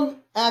Sean,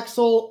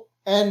 Axel,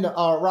 and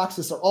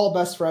Roxas are all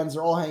best friends.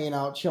 They're all hanging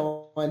out,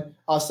 chilling.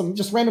 Some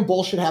just random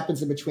bullshit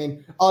happens in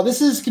between.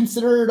 This is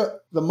considered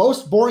the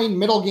most boring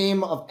middle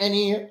game of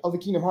any of the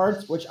Kingdom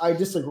Hearts, which I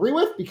disagree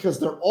with because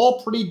they're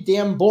all pretty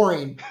damn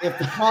boring. If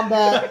the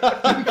combat,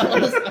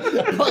 because,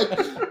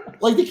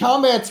 like the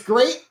combat's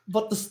great,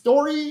 but the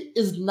story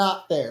is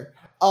not there.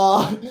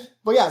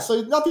 But yeah,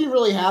 so nothing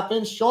really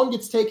happens. Sean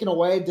gets taken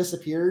away,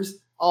 disappears.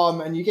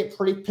 And you get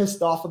pretty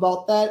pissed off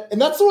about that. And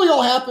that's really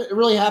all it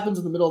really happens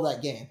in the middle of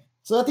that game.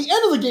 So at the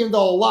end of the game,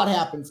 though, a lot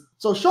happens.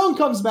 So Sean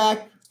comes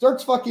back,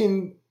 starts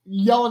fucking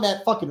yelling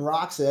at fucking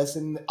Roxas,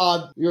 and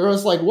you're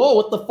just like, whoa,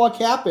 what the fuck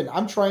happened?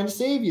 I'm trying to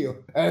save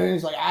you. And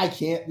he's like, I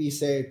can't be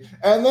saved.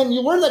 And then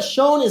you learn that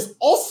Sean is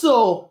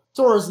also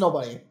Sora's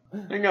nobody.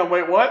 Hang on,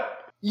 wait,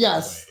 what?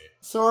 Yes,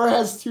 Sora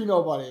has 2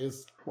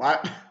 nobodies.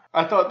 What?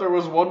 I thought there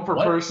was one per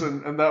What?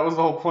 person, and that was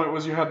the whole point,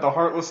 was you had the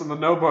Heartless and the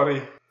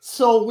Nobody.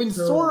 So when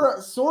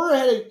Sora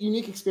had a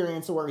unique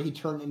experience where he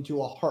turned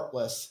into a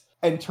Heartless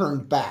and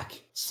turned back.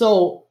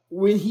 So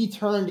when he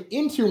turned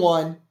into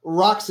one,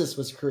 Roxas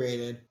was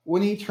created.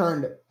 When he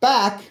turned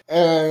back,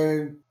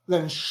 then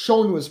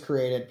Sean was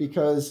created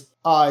because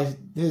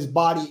his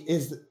body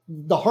is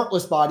the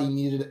Heartless body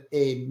needed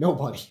a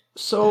nobody.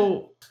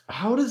 So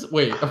how does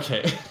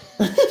okay?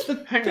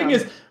 The Hang thing on.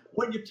 is,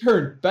 when you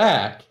turn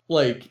back,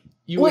 like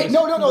you Wait, would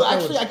no. assume that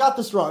Actually, I got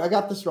this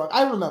wrong.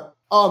 I remember.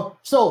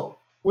 So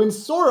when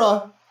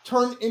Sora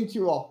turned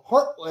into a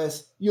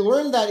Heartless, you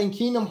learn that in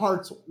Kingdom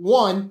Hearts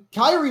 1,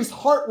 Kyrie's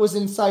heart was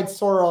inside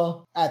Sora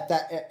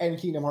in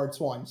Kingdom Hearts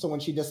 1. So when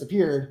she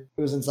disappeared,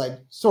 it was inside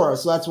Sora.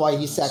 So that's why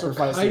he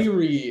sacrificed So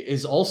Kyrie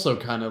is also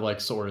kind of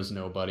like Sora's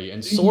nobody,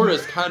 and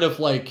Sora's kind of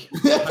like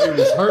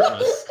Kyrie's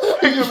Heartless.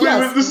 Hang on,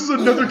 wait, this is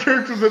another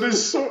character that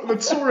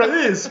Sora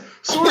is.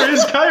 Sora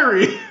is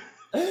Kyrie.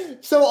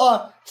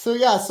 So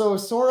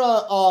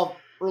Sora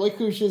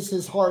relinquishes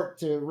his heart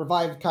to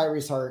revive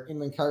Kyrie's heart,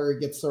 and then Kyrie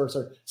gets Sora's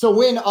heart. So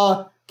when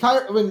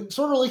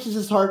Sora relinquishes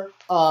his heart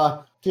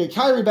to get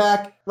Kyrie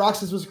back,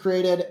 Roxas was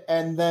created,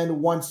 and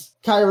then once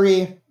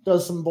Kyrie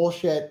does some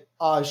bullshit,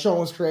 Sean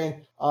was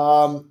created.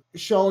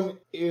 Sean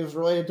is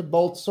related to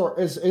both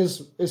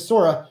is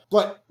Sora,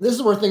 but this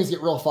is where things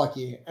get real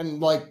fucky,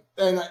 and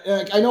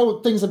I know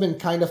things have been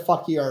kind of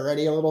fucky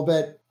already a little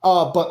bit,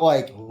 but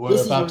like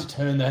We're about to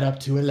turn that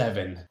up to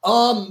 11.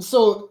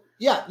 So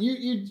yeah,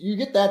 you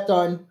get that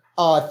done.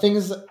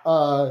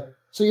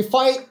 So you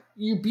fight,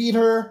 you beat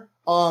her.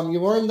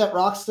 You learn that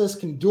Roxas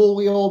can dual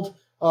wield.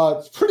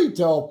 It's pretty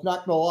dope,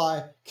 not gonna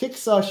lie.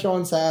 Kicks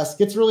Sean's ass,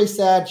 gets really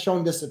sad,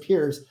 Sean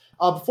disappears.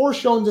 Before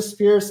Sean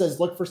disappears, says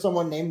look for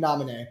someone named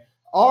Naminé.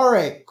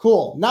 Alright,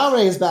 cool.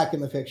 Naminé is back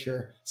in the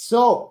picture.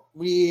 So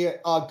we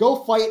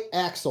go fight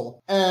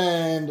Axel.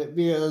 And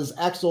because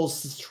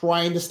Axel's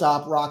trying to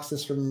stop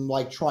Roxas from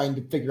trying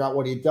to figure out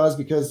what he does,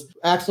 because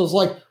Axel's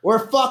like,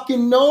 we're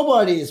fucking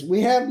nobodies.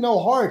 We have no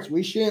hearts.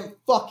 We shouldn't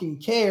fucking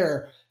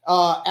care.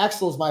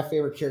 Axel's my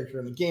favorite character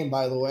in the game,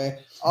 by the way.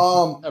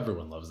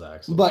 Everyone loves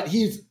Axel. But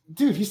he's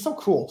so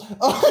cool.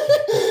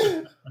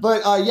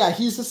 But yeah,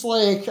 he's just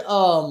like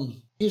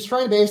he's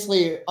trying to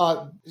basically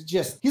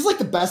he's like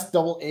the best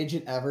double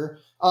agent ever.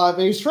 But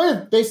he's trying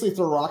to basically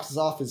throw Roxas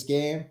off his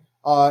game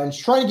and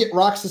he's trying to get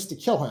Roxas to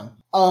kill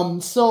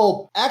him.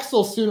 So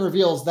Axel soon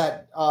reveals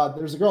that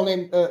there's a girl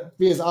named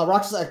because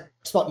Roxas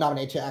about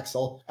Naminé to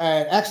Axel,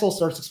 and Axel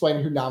starts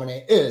explaining who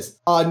Naminé is.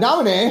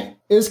 Naminé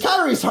is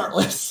Kyrie's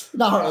Heartless.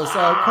 Not Heartless,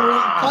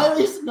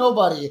 Kyrie's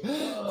nobody.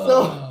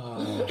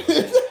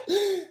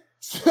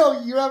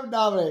 So you have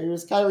Naminé, who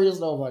is Kyrie's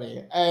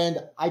nobody, and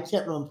I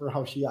can't remember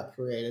how she got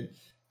created.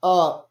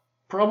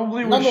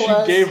 Probably when she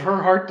Nonetheless, gave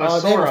her heart to they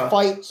have a Sora.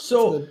 fight to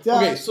So the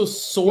death. okay, so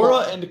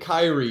Sora and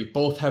Kyrie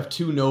both have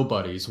 2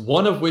 nobodies,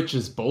 one of which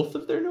is both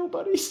of their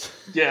nobodies.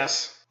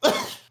 Yes.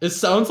 It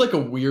sounds like a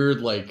weird,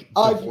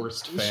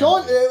 divorced family.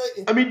 Sean,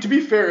 I mean, to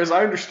be fair, as I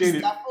it's understand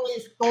it,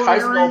 definitely Sora's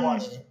Kyrie-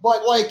 nobody,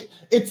 but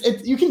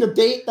it's you can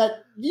debate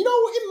that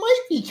it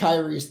might be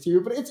Kyrie's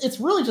too, but it's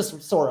really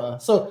just Sora.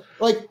 So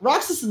like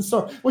Roxas and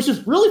Sora, which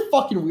is really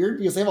fucking weird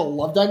because they have a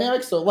love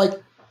dynamic. So like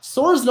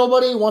Sora's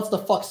nobody wants to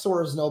fuck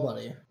Sora's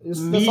nobody.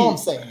 That's all I'm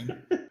saying.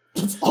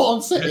 That's all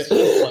I'm saying. It's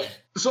just like,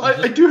 So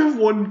I do have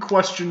one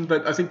question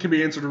that I think can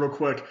be answered real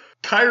quick.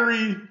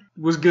 Kyrie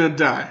was gonna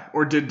die,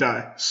 or did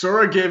die.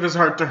 Sora gave his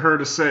heart to her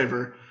to save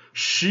her.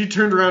 She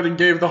turned around and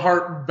gave the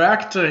heart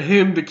back to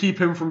him to keep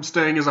him from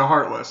staying as a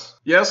Heartless.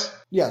 Yes?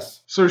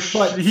 Yes. So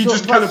he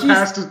just kind of she's-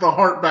 passed as the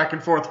heart back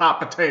and forth hot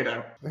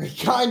potato.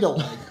 Kind of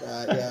like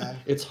that, yeah.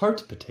 it's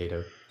heart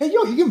potato. Hey,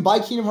 yo, you can buy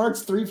Kingdom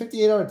Hearts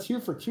 358 out of 2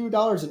 for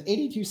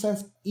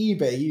 $2.82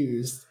 eBay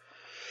used.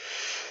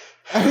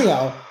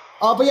 Anyhow,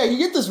 but yeah, you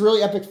get this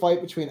really epic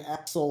fight between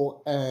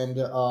Axel and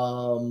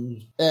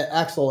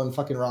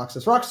fucking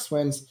Roxas. Roxas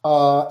wins.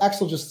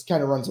 Axel just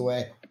kind of runs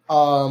away.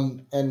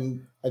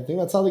 And I think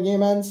that's how the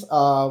game ends.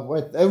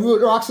 With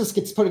Roxas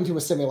gets put into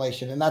a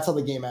simulation, and that's how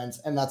the game ends,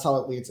 and that's how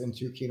it leads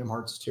into Kingdom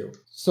Hearts 2.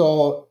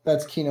 So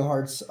that's Kingdom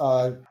Hearts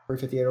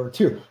 358 over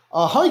 2.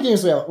 How many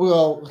games do we have?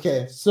 Well,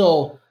 okay,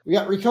 so we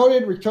got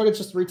Recoded. Recoded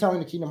just retelling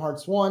the Kingdom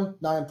Hearts 1.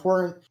 Not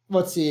important.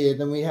 Let's see.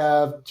 Then we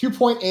have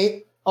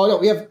 2.8. Oh no,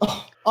 we have.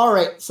 All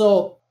right,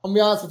 so I'm gonna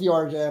be honest with you,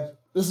 RJ.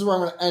 This is where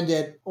I'm going to end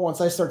it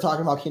once I start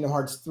talking about Kingdom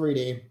Hearts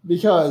 3D.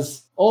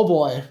 Because, oh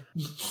boy,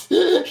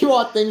 you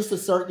want things to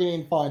start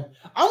getting fun.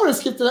 I'm going to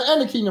skip to the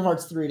end of Kingdom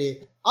Hearts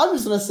 3D. I'm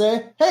just going to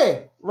say,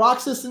 hey,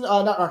 Roxas and,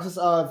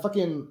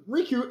 fucking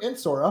Riku and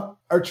Sora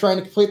are trying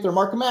to complete their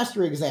Mark of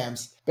Mastery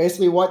exams.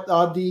 Basically what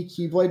the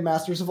Keyblade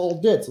Masters of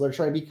old did. So they're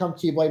trying to become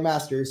Keyblade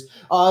Masters.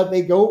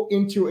 They go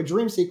into a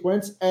dream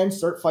sequence and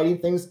start fighting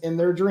things in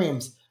their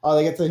dreams.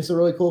 They get to some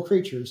really cool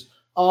creatures.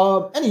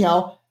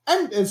 Anyhow...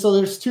 And so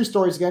there's two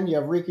stories again. You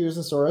have Riku's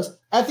and Sora's.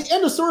 At the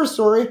end of Sora's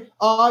story,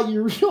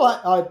 you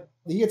realize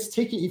he gets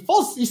taken. He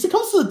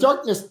succumbs to the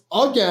darkness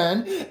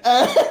again,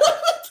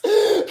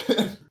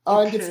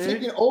 and gets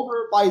taken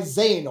over by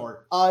Xehanort.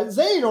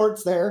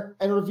 Xehanort's there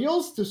and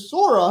reveals to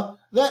Sora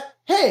that,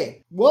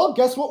 hey, well,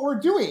 guess what we're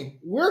doing?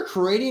 We're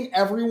creating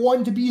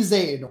everyone to be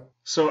Xehanort.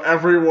 So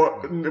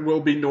everyone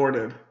will be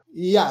Norded.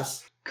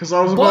 Yes. Because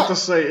I was about to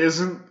say,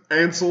 isn't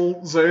Ansel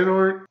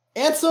Xehanort?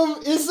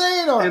 Ansem is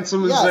Xehanort.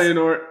 Ansem is Yes.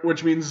 Xehanort,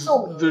 which means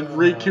the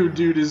Riku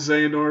dude is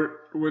Xehanort,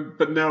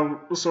 but now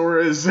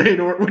Sora is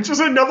Xehanort, which is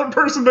another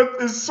person that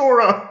is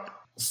Sora.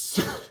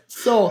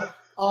 So,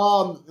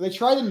 they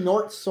try to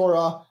Nort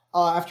Sora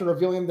after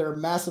revealing their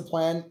massive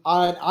plan.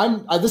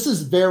 This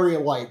is very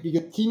light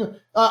because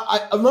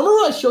I remember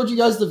when I showed you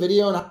guys the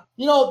video, and I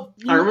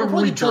remember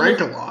we drank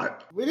a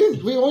lot. We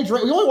didn't. We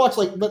only watched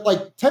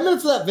like 10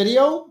 minutes of that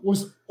video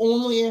was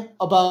only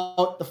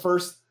about the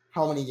first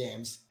how many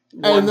games.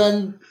 And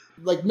then,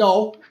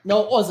 no,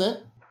 it wasn't.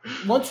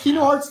 Once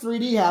Kingdom Hearts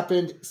 3D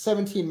happened,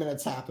 17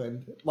 minutes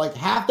happened. Like,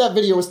 half that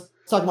video was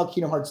talking about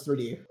Kingdom Hearts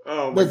 3D.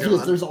 Oh my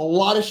god. There's a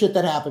lot of shit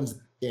that happens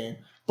in the game.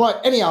 But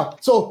anyhow,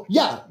 so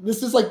yeah,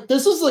 this is like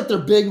their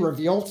big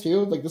reveal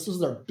too. Like, this was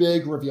their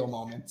big reveal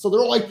moment. So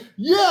they're like,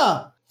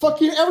 yeah,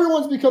 fucking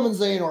everyone's becoming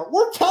Xehanort.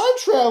 We're time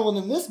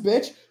traveling in this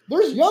bitch.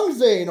 There's young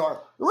Xehanort,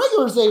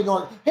 regular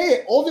Xehanort.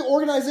 Hey, all the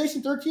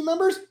Organization 13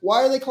 members,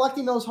 why are they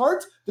collecting those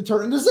hearts? To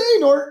turn into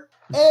Xehanort.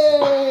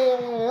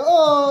 Hey,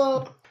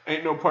 oh.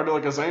 Ain't no party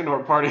like a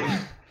Xehanort party.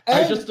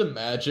 I just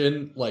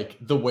imagine, like,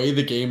 the way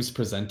the game's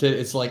presented,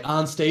 it's like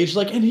on stage,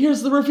 like, and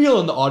here's the reveal,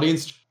 and the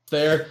audience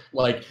there,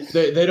 like,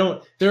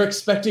 they're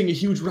expecting a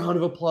huge round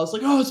of applause,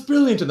 like, oh, it's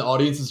brilliant, and the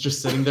audience is just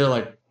sitting there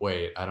like,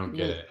 wait, I don't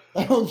get it.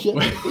 I don't get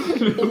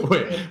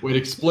it. Wait,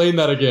 explain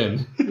that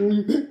again.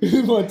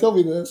 You want to tell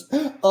me this?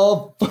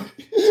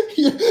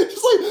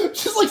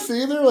 Just like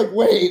sitting there, like,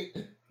 wait,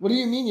 what do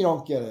you mean you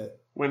don't get it?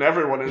 When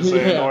everyone is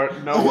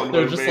Xehanort, no one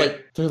They're would just be.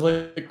 they're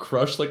like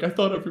crushed. Like, I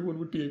thought everyone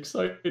would be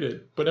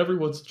excited, but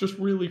everyone's just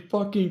really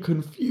fucking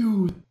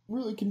confused.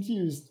 Really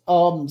confused.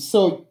 This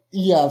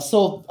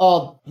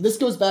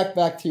goes back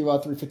to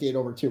 358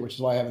 over 2, which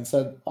is why I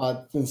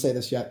didn't say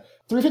this yet.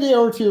 358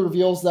 over 2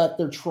 reveals that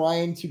they're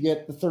trying to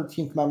get the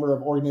 13th member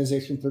of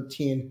Organization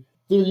 13.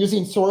 They're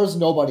using Sora's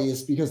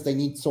nobodies because they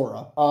need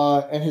Sora.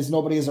 And his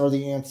nobodies are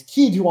the ant's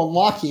key to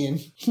unlocking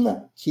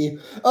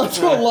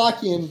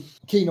unlocking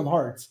Kingdom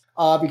Hearts.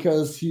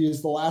 Because he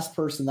is the last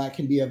person that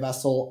can be a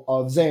vessel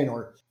of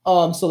Xehanort.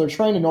 So they're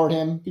trying to Nord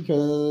him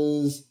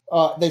because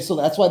that's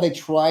why they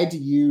tried to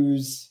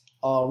use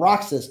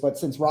Roxas, but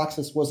since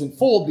Roxas wasn't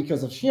full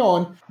because of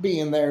Xion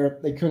being there,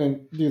 they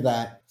couldn't do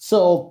that.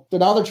 So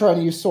now they're trying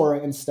to use Sora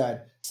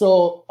instead.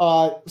 So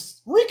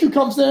Riku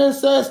comes in and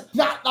says,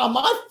 not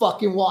my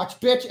fucking watch,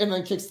 bitch, and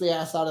then kicks the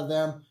ass out of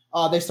them.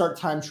 They start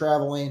time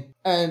traveling,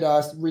 and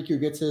Riku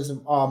gets his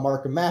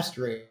Mark of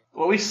Mastery.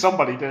 Well, at least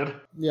somebody did.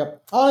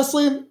 Yep.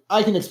 Honestly,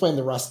 I can explain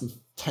the rest in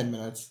 10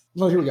 minutes.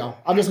 Well, here we go.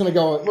 I'm just gonna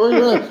go. We're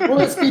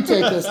gonna speed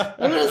take this.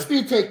 We're gonna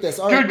speed take this.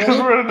 All right, Good,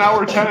 because we're at an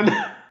hour 10.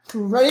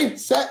 ready,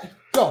 set,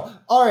 Go.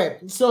 All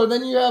right. So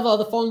then you have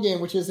the phone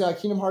game, which is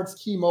Kingdom Hearts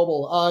Key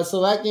Mobile.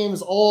 So that game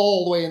is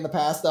all the way in the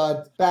past,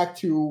 back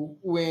to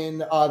when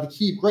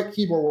the Great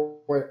Keyboard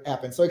War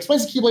happened. So it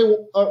explains the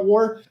Keyblade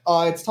War.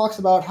 It talks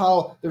about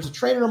how there's a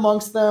traitor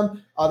amongst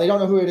them. They don't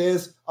know who it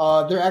is.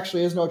 There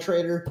actually is no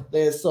traitor.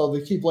 So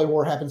the Keyblade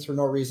War happens for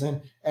no reason.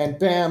 And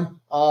bam,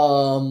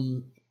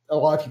 a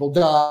lot of people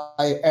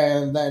die.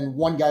 And then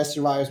one guy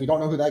survives. We don't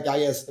know who that guy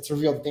is. It's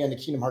revealed at the end of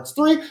Kingdom Hearts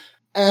 3.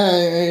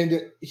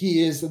 And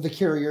he is the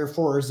carrier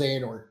for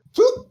Xehanort.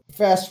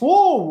 Fast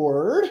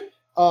forward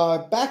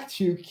back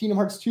to Kingdom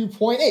Hearts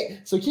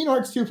 2.8. So Kingdom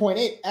Hearts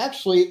 2.8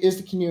 actually is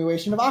the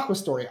continuation of Aqua's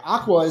story.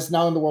 Aqua is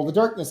now in the world of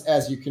darkness,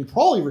 as you can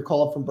probably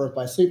recall from Birth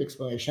by Sleep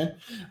explanation.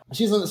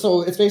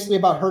 So it's basically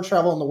about her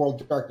travel in the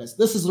world of darkness.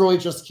 This is really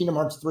just Kingdom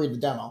Hearts 3, the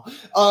demo.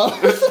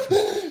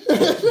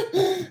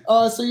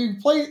 So you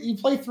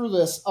play through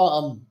this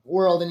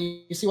world and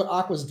you see what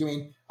Aqua's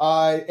doing.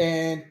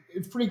 And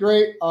it's pretty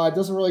great.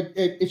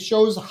 It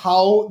shows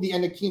how the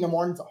end of Kingdom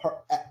Hearts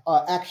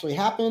actually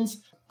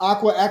happens.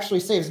 Aqua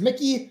actually saves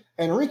Mickey,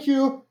 and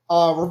Riku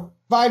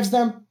revives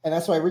them, and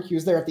that's why Riku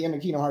is there at the end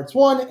of Kingdom Hearts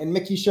 1, and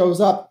Mickey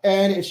shows up,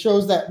 and it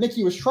shows that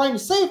Mickey was trying to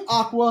save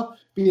Aqua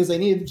because they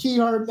needed the Key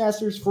Heart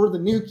Masters for the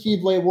new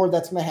Keyblade War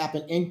that's going to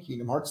happen in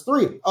Kingdom Hearts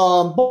 3.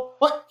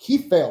 But he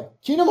failed.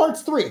 Kingdom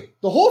Hearts 3,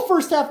 the whole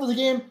first half of the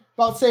game,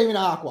 about saving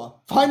Aqua.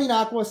 Finding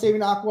Aqua,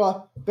 saving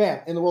Aqua, bam,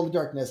 in the world of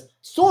darkness.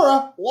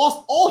 Sora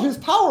lost all his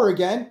power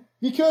again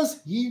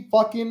because he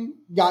fucking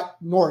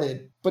got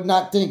Norded. But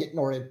didn't get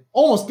Norded.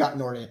 Almost got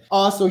Norded.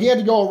 So he had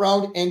to go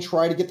around and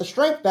try to get the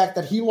strength back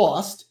that he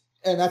lost.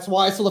 And that's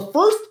why. So the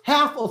first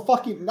half of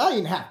not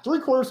even half,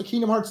 3/4 of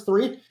Kingdom Hearts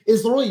 3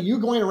 is literally you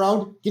going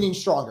around getting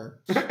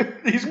stronger.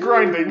 He's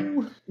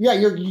grinding. Yeah,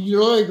 you're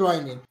really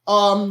grinding.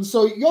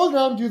 So you go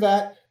around, do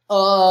that.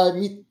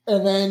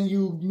 And then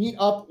you meet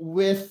up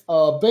with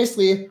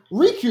basically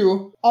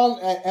Riku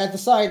at the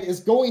side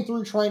is going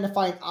through trying to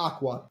find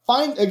Aqua.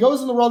 It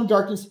goes in the world of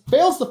darkness,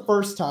 fails the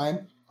first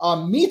time,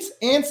 meets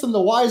Ansem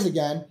the Wise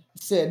again,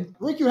 Sid.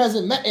 Riku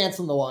hasn't met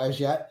Ansem the Wise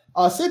yet.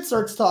 Sid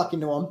starts talking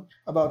to him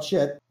about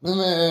shit, and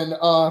then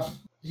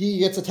he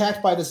gets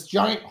attacked by this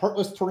giant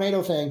heartless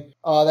tornado thing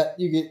that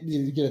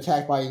you get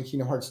attacked by in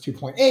Kingdom Hearts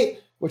 2.8,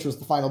 which was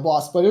the final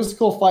boss. But it was a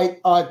cool fight.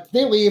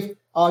 They leave.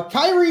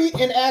 Kairi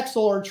and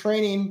Axel are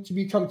training to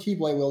become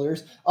Keyblade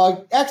wielders.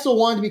 Axel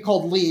wanted to be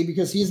called Lee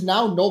because he's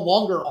now no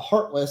longer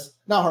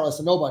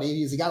a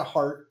nobody. He got a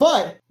heart.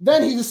 But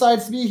then he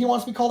decides he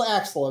wants to be called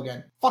Axel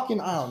again.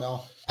 Fucking, I don't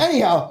know.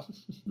 Anyhow,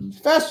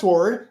 fast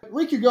forward.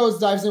 Riku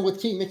dives in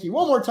with King Mickey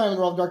one more time in the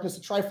World of Darkness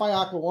to try to find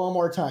Aqua one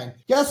more time.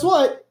 Guess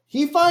what?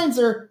 He finds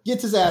her,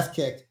 gets his ass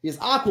kicked. Because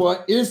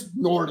Aqua is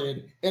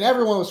Norded. And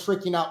everyone was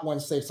freaking out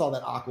once they saw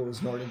that Aqua was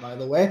Norded, by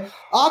the way.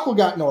 Aqua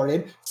got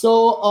Norded.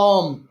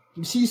 So,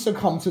 she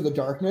succumbed to the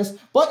darkness,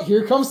 but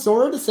here comes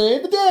Sora to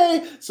save the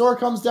day. Sora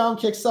comes down,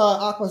 kicks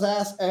Aqua's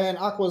ass, and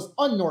Aqua's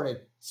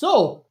unnorded.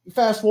 So,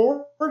 fast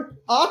forward,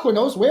 Aqua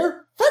knows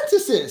where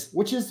Ventus is,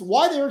 which is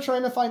why they were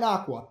trying to find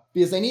Aqua,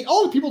 because they need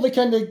all the people they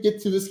can to get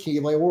to this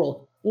Keyblade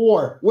World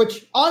War,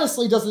 which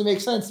honestly doesn't make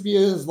sense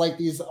because like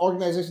these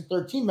Organization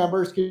 13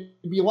 members could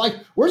be like,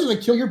 we're just going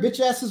to kill your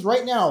bitch asses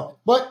right now.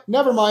 But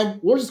never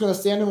mind, we're just going to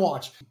stand and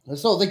watch. And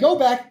so they go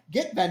back,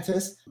 get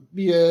Ventus,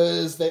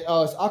 because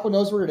Aqua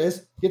knows where it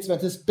is, gets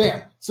Ventus,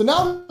 bam. So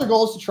now their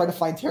goal is to try to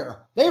find Terra.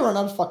 They run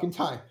out of fucking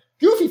time.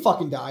 Goofy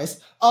fucking dies.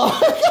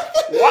 What?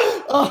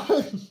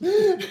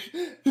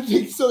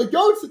 So they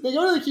go to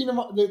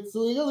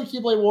the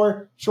Keyblade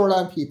War short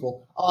on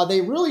people.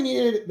 They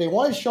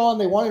wanted Sean,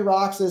 they wanted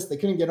Roxas, they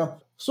couldn't get him.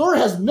 Sora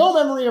has no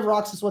memory of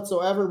Roxas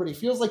whatsoever, but he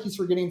feels like he's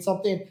forgetting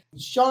something.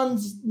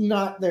 Sean's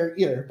not there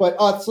either.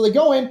 But so they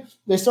go in,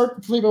 they start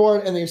the Keyblade War,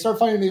 and they start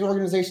finding these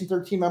Organization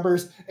 13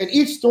 members, and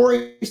each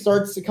story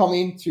starts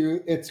coming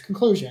to its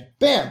conclusion.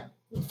 Bam!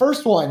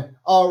 First one,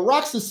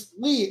 Roxas,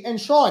 Lee,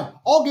 and Sean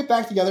all get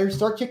back together,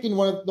 start kicking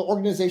one of the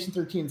Organization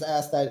 13's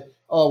ass that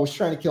was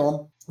trying to kill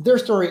him. Their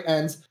story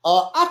ends.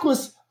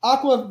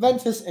 Aqua,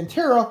 Ventus, and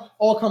Terra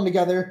all come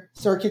together,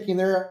 start kicking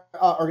their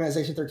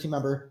Organization 13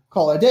 member,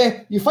 call it a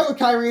day. You fight with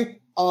Kairi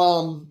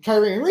and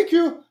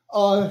Riku.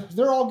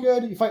 They're all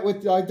good. You fight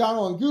with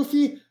Donald and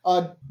Goofy.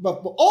 But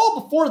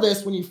all before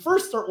this, when you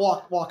first start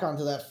walk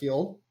onto that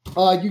field,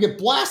 you get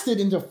blasted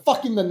into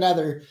fucking the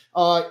nether.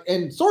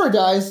 And Sora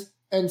dies,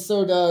 and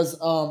so does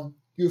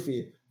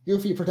Goofy.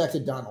 Goofy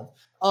protected Donald.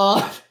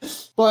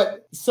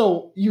 But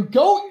so you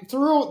go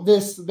through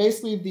this,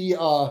 basically the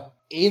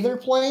Aether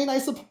plane, I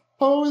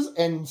suppose,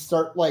 and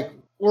start like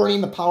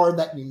learning the power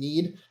that you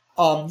need.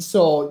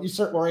 So you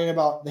start learning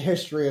about the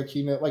history of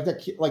Kingdom, like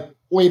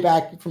way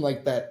back from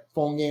like that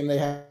phone game they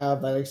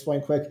have that I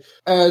explained quick.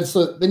 And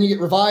so then you get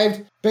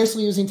revived,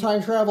 basically using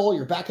time travel.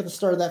 You're back at the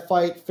start of that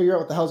fight, figure out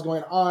what the hell's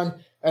going on,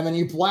 and then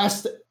you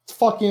blast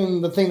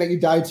fucking the thing that you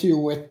died to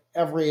with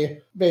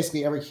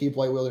basically every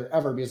Keyblade wielder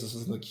ever, because this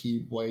is the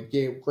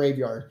Keyblade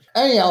graveyard.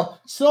 Anyhow,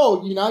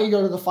 so you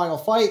go to the final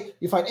fight.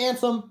 You fight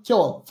Ansem,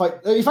 kill him.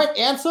 You fight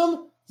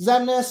Ansem,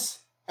 Xemnas,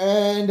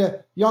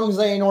 and young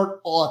Xehanort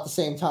all at the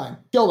same time.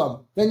 Kill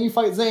them. Then you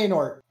fight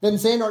Xehanort. Then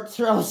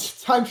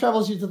Xehanort time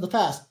travels you to the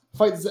past.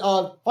 Fight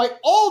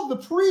all the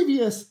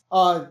previous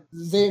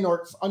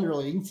Xehanort's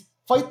underlings.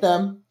 Fight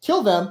them.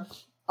 Kill them.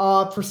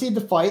 Proceed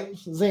to fight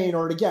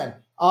Xehanort again.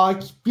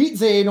 Beat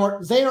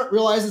Xehanort. Xehanort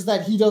realizes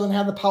that he doesn't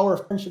have the power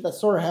of friendship that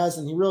Sora has,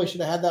 and he really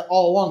should have had that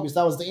all along because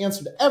that was the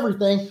answer to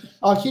everything.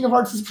 Kingdom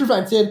Hearts is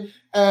prevented,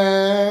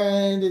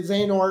 and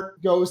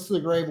Xehanort goes to the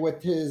grave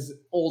with his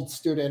old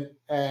student.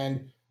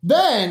 And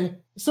then,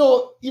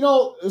 so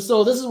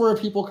this is where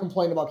people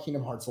complain about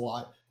Kingdom Hearts a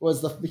lot.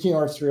 Was the Kingdom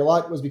Hearts 3 a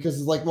lot was because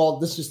it's like, well,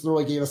 this just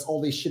literally gave us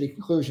all these shitty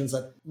conclusions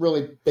that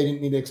really they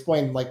didn't need to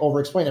explain, like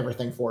over-explain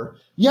everything for.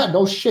 Yeah,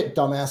 no shit,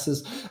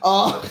 dumbasses.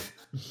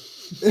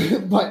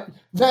 But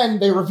then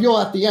they reveal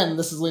at the end,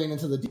 this is leading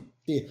into the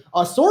DLC,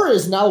 Sora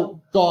is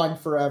now gone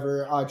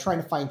forever,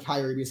 trying to find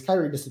Kairi because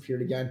Kairi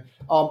disappeared again.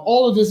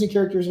 All the Disney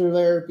characters are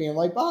there being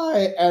like,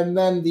 bye. And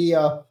then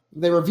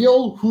they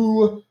reveal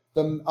who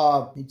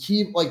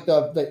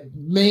the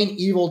main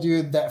evil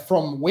dude that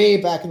from way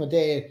back in the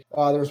day,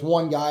 there's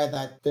one guy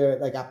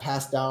that got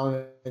passed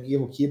down an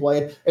evil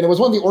Keyblade, and it was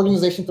one of the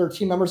Organization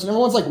 13 members, and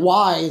everyone's like,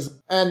 wise,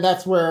 and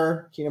that's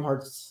where Kingdom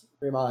Hearts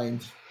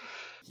reminds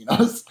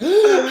us.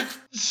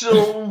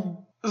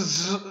 So,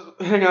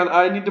 hang on,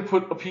 I need to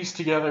put a piece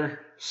together.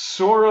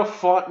 Sora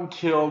fought and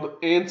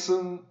killed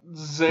Ansem,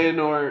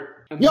 Xehanort,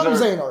 and Young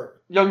Xehanort.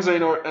 Young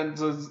Xehanort and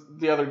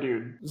the other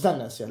dude.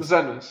 Xemnas, yes.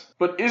 Xemnas.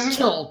 But isn't...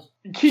 Killed.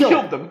 He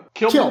killed them.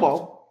 Killed them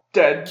all.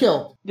 Dead.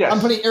 Killed. Yes. I'm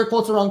putting air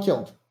quotes around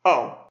killed.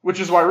 Oh, which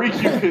is why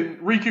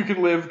Riku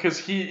can live,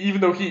 because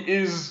even though he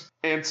is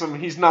Ansem,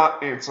 he's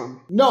not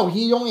Ansem. No,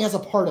 he only has a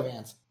part of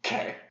Ansem.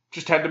 Okay.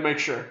 Just had to make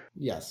sure.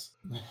 Yes.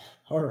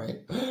 All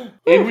right.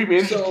 And we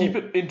managed to keep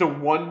it into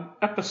one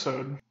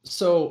episode.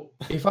 So,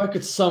 if I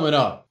could sum it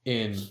up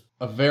in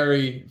a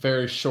very,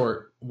 very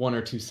short 1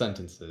 or 2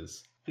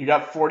 sentences. You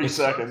got 40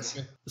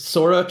 seconds.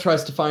 Sora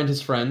tries to find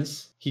his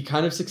friends. He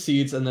kind of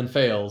succeeds and then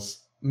fails.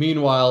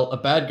 Meanwhile, a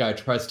bad guy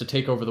tries to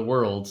take over the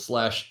world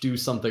 / do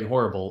something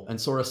horrible, and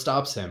Sora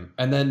stops him.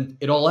 And then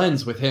it all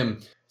ends with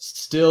him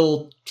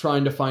still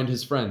trying to find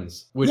his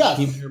friends, which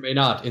he may or may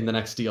not in the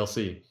next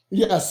DLC.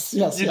 Yes.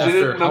 You did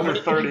it in under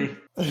 30.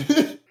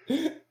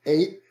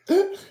 8.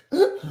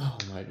 Oh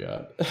my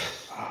god.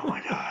 Oh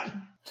my god.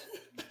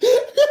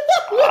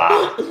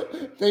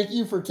 Thank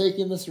you for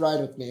taking this ride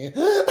with me.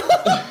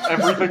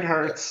 Everything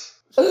hurts.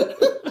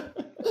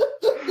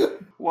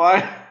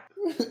 Why?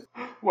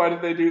 Why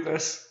did they do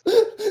this?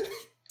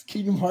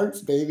 Kingdom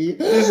Hearts, baby.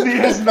 Disney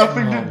has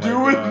nothing to do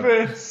with God.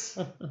 this.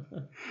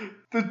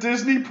 The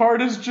Disney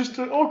part is just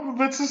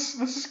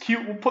this is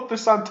cute. We'll put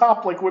this on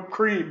top like whipped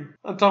cream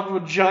on top of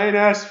a giant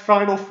ass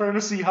Final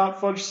Fantasy hot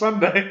fudge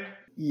sundae.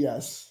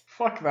 Yes.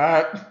 Fuck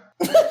that.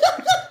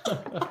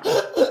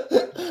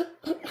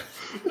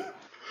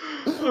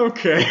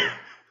 Okay.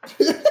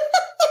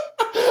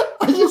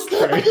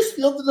 I just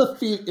feel the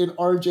defeat in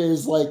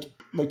RJ's like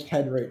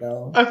head right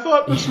now. I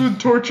thought this would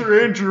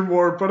torture Andrew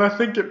more, but I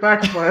think it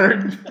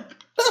backfired.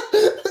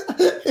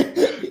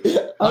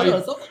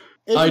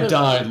 I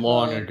died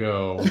long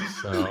ago,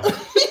 so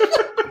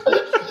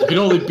you can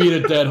only beat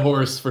a dead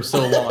horse for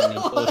so long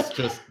until it's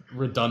just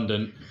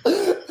redundant.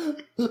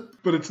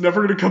 But it's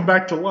never going to come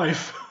back to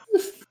life.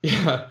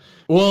 Yeah.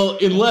 Well,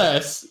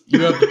 unless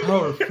you have the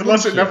power of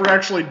Unless it friendship. never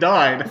actually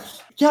died.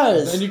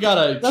 Guys, Then you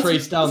gotta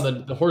trace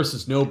down the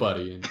horse's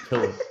nobody and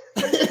kill it.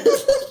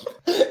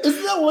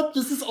 isn't that what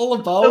this is all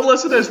about?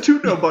 Unless it has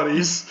 2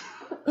 nobodies.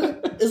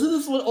 Isn't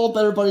this what all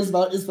Better Buddies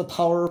about? Is the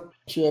power of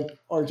friendship,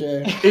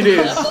 RJ? It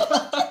is.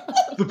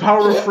 The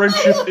power of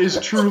friendship is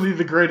truly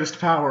the greatest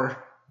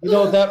power. You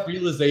know, that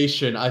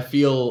realization, I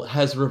feel,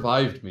 has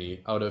revived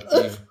me out of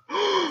being...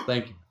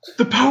 Thank you.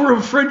 The power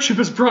of friendship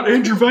has brought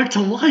Andrew back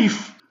to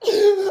life.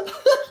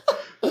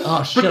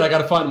 Oh, shit, I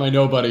gotta find my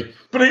nobody.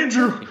 But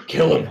Andrew...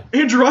 Kill him.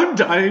 Andrew, I'm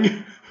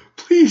dying.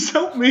 Please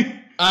help me.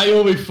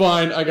 You'll be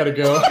fine. I gotta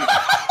go.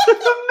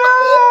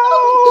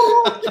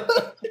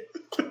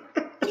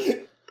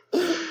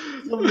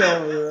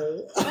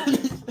 No.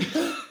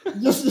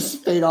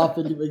 Just fade off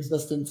into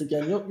existence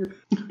again.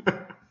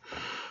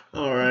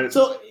 All right.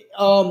 So,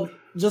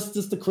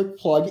 just a quick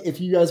plug.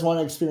 If you guys want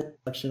to experience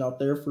action out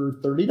there for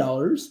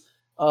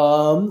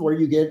 $30, where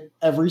you get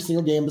every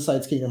single game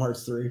besides Kingdom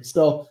Hearts 3.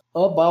 So,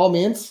 by all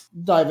means,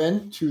 dive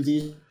into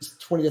these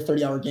 20 to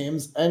 30 hour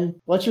games and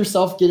let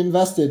yourself get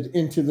invested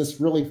into this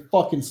really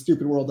fucking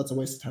stupid world that's a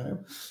waste of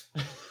time.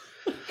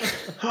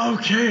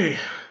 Okay.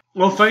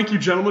 Well, thank you,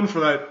 gentlemen,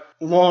 for that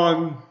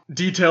long,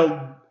 detailed...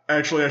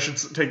 Actually, I should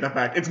take that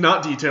back. It's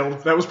not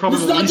detailed. That was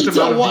probably the least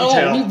amount of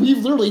detail. We've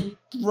literally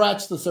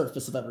scratched the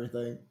surface of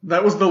everything.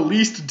 That was the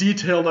least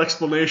detailed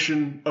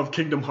explanation of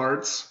Kingdom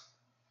Hearts.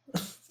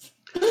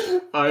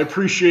 I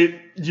appreciate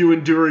you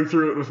enduring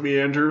through it with me,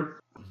 Andrew.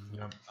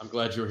 Yeah, I'm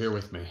glad you're here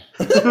with me.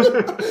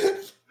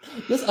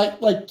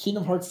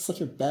 Kingdom Hearts is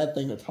such a bad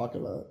thing to talk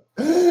about.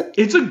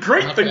 It's a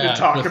great Not thing bad, to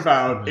talk just-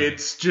 about.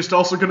 It's just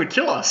also going to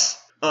kill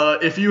us.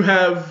 If you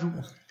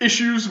have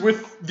issues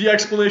with the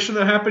explanation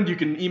that happened, you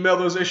can email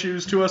those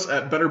issues to us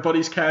at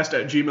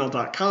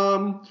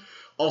betterbuddiescast@gmail.com.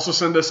 Also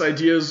send us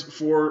ideas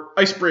for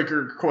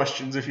icebreaker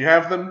questions if you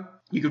have them.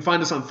 You can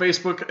find us on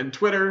Facebook and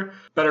Twitter,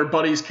 Better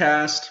Buddies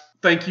Cast.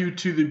 Thank you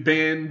to the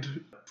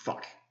band...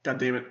 God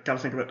damn it. Gotta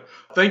think of it.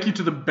 Thank you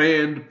to the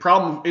band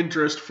Problem of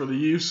Interest for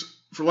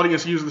letting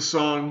us use the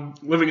song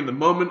Living in the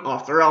Moment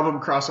off their album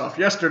Cross Off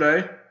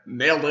Yesterday.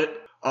 Nailed it.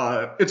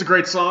 It's a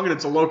great song and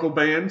it's a local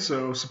band,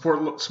 so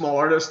support small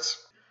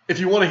artists. If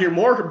you want to hear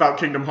more about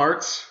Kingdom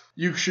Hearts,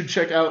 you should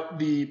check out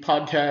the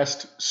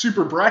podcast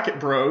Super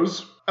Bracket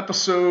Bros.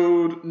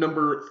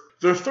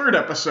 The third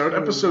episode,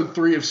 episode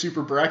 3 of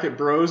Super Bracket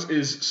Bros,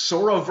 is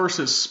Sora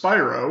versus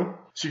Spyro.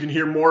 So you can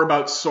hear more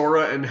about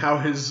Sora and how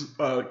his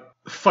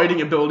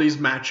fighting abilities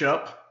match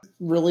up.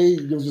 Really,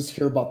 you'll just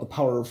hear about the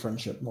power of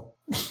friendship.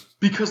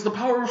 Because the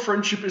power of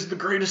friendship is the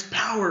greatest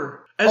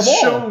power, as Of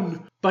all.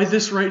 shown by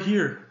this right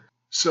here.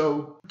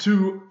 So,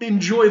 to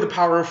enjoy the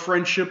power of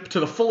friendship to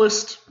the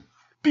fullest,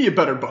 be a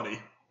better buddy.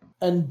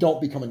 And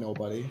don't become a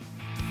nobody.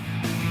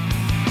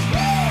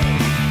 Woo!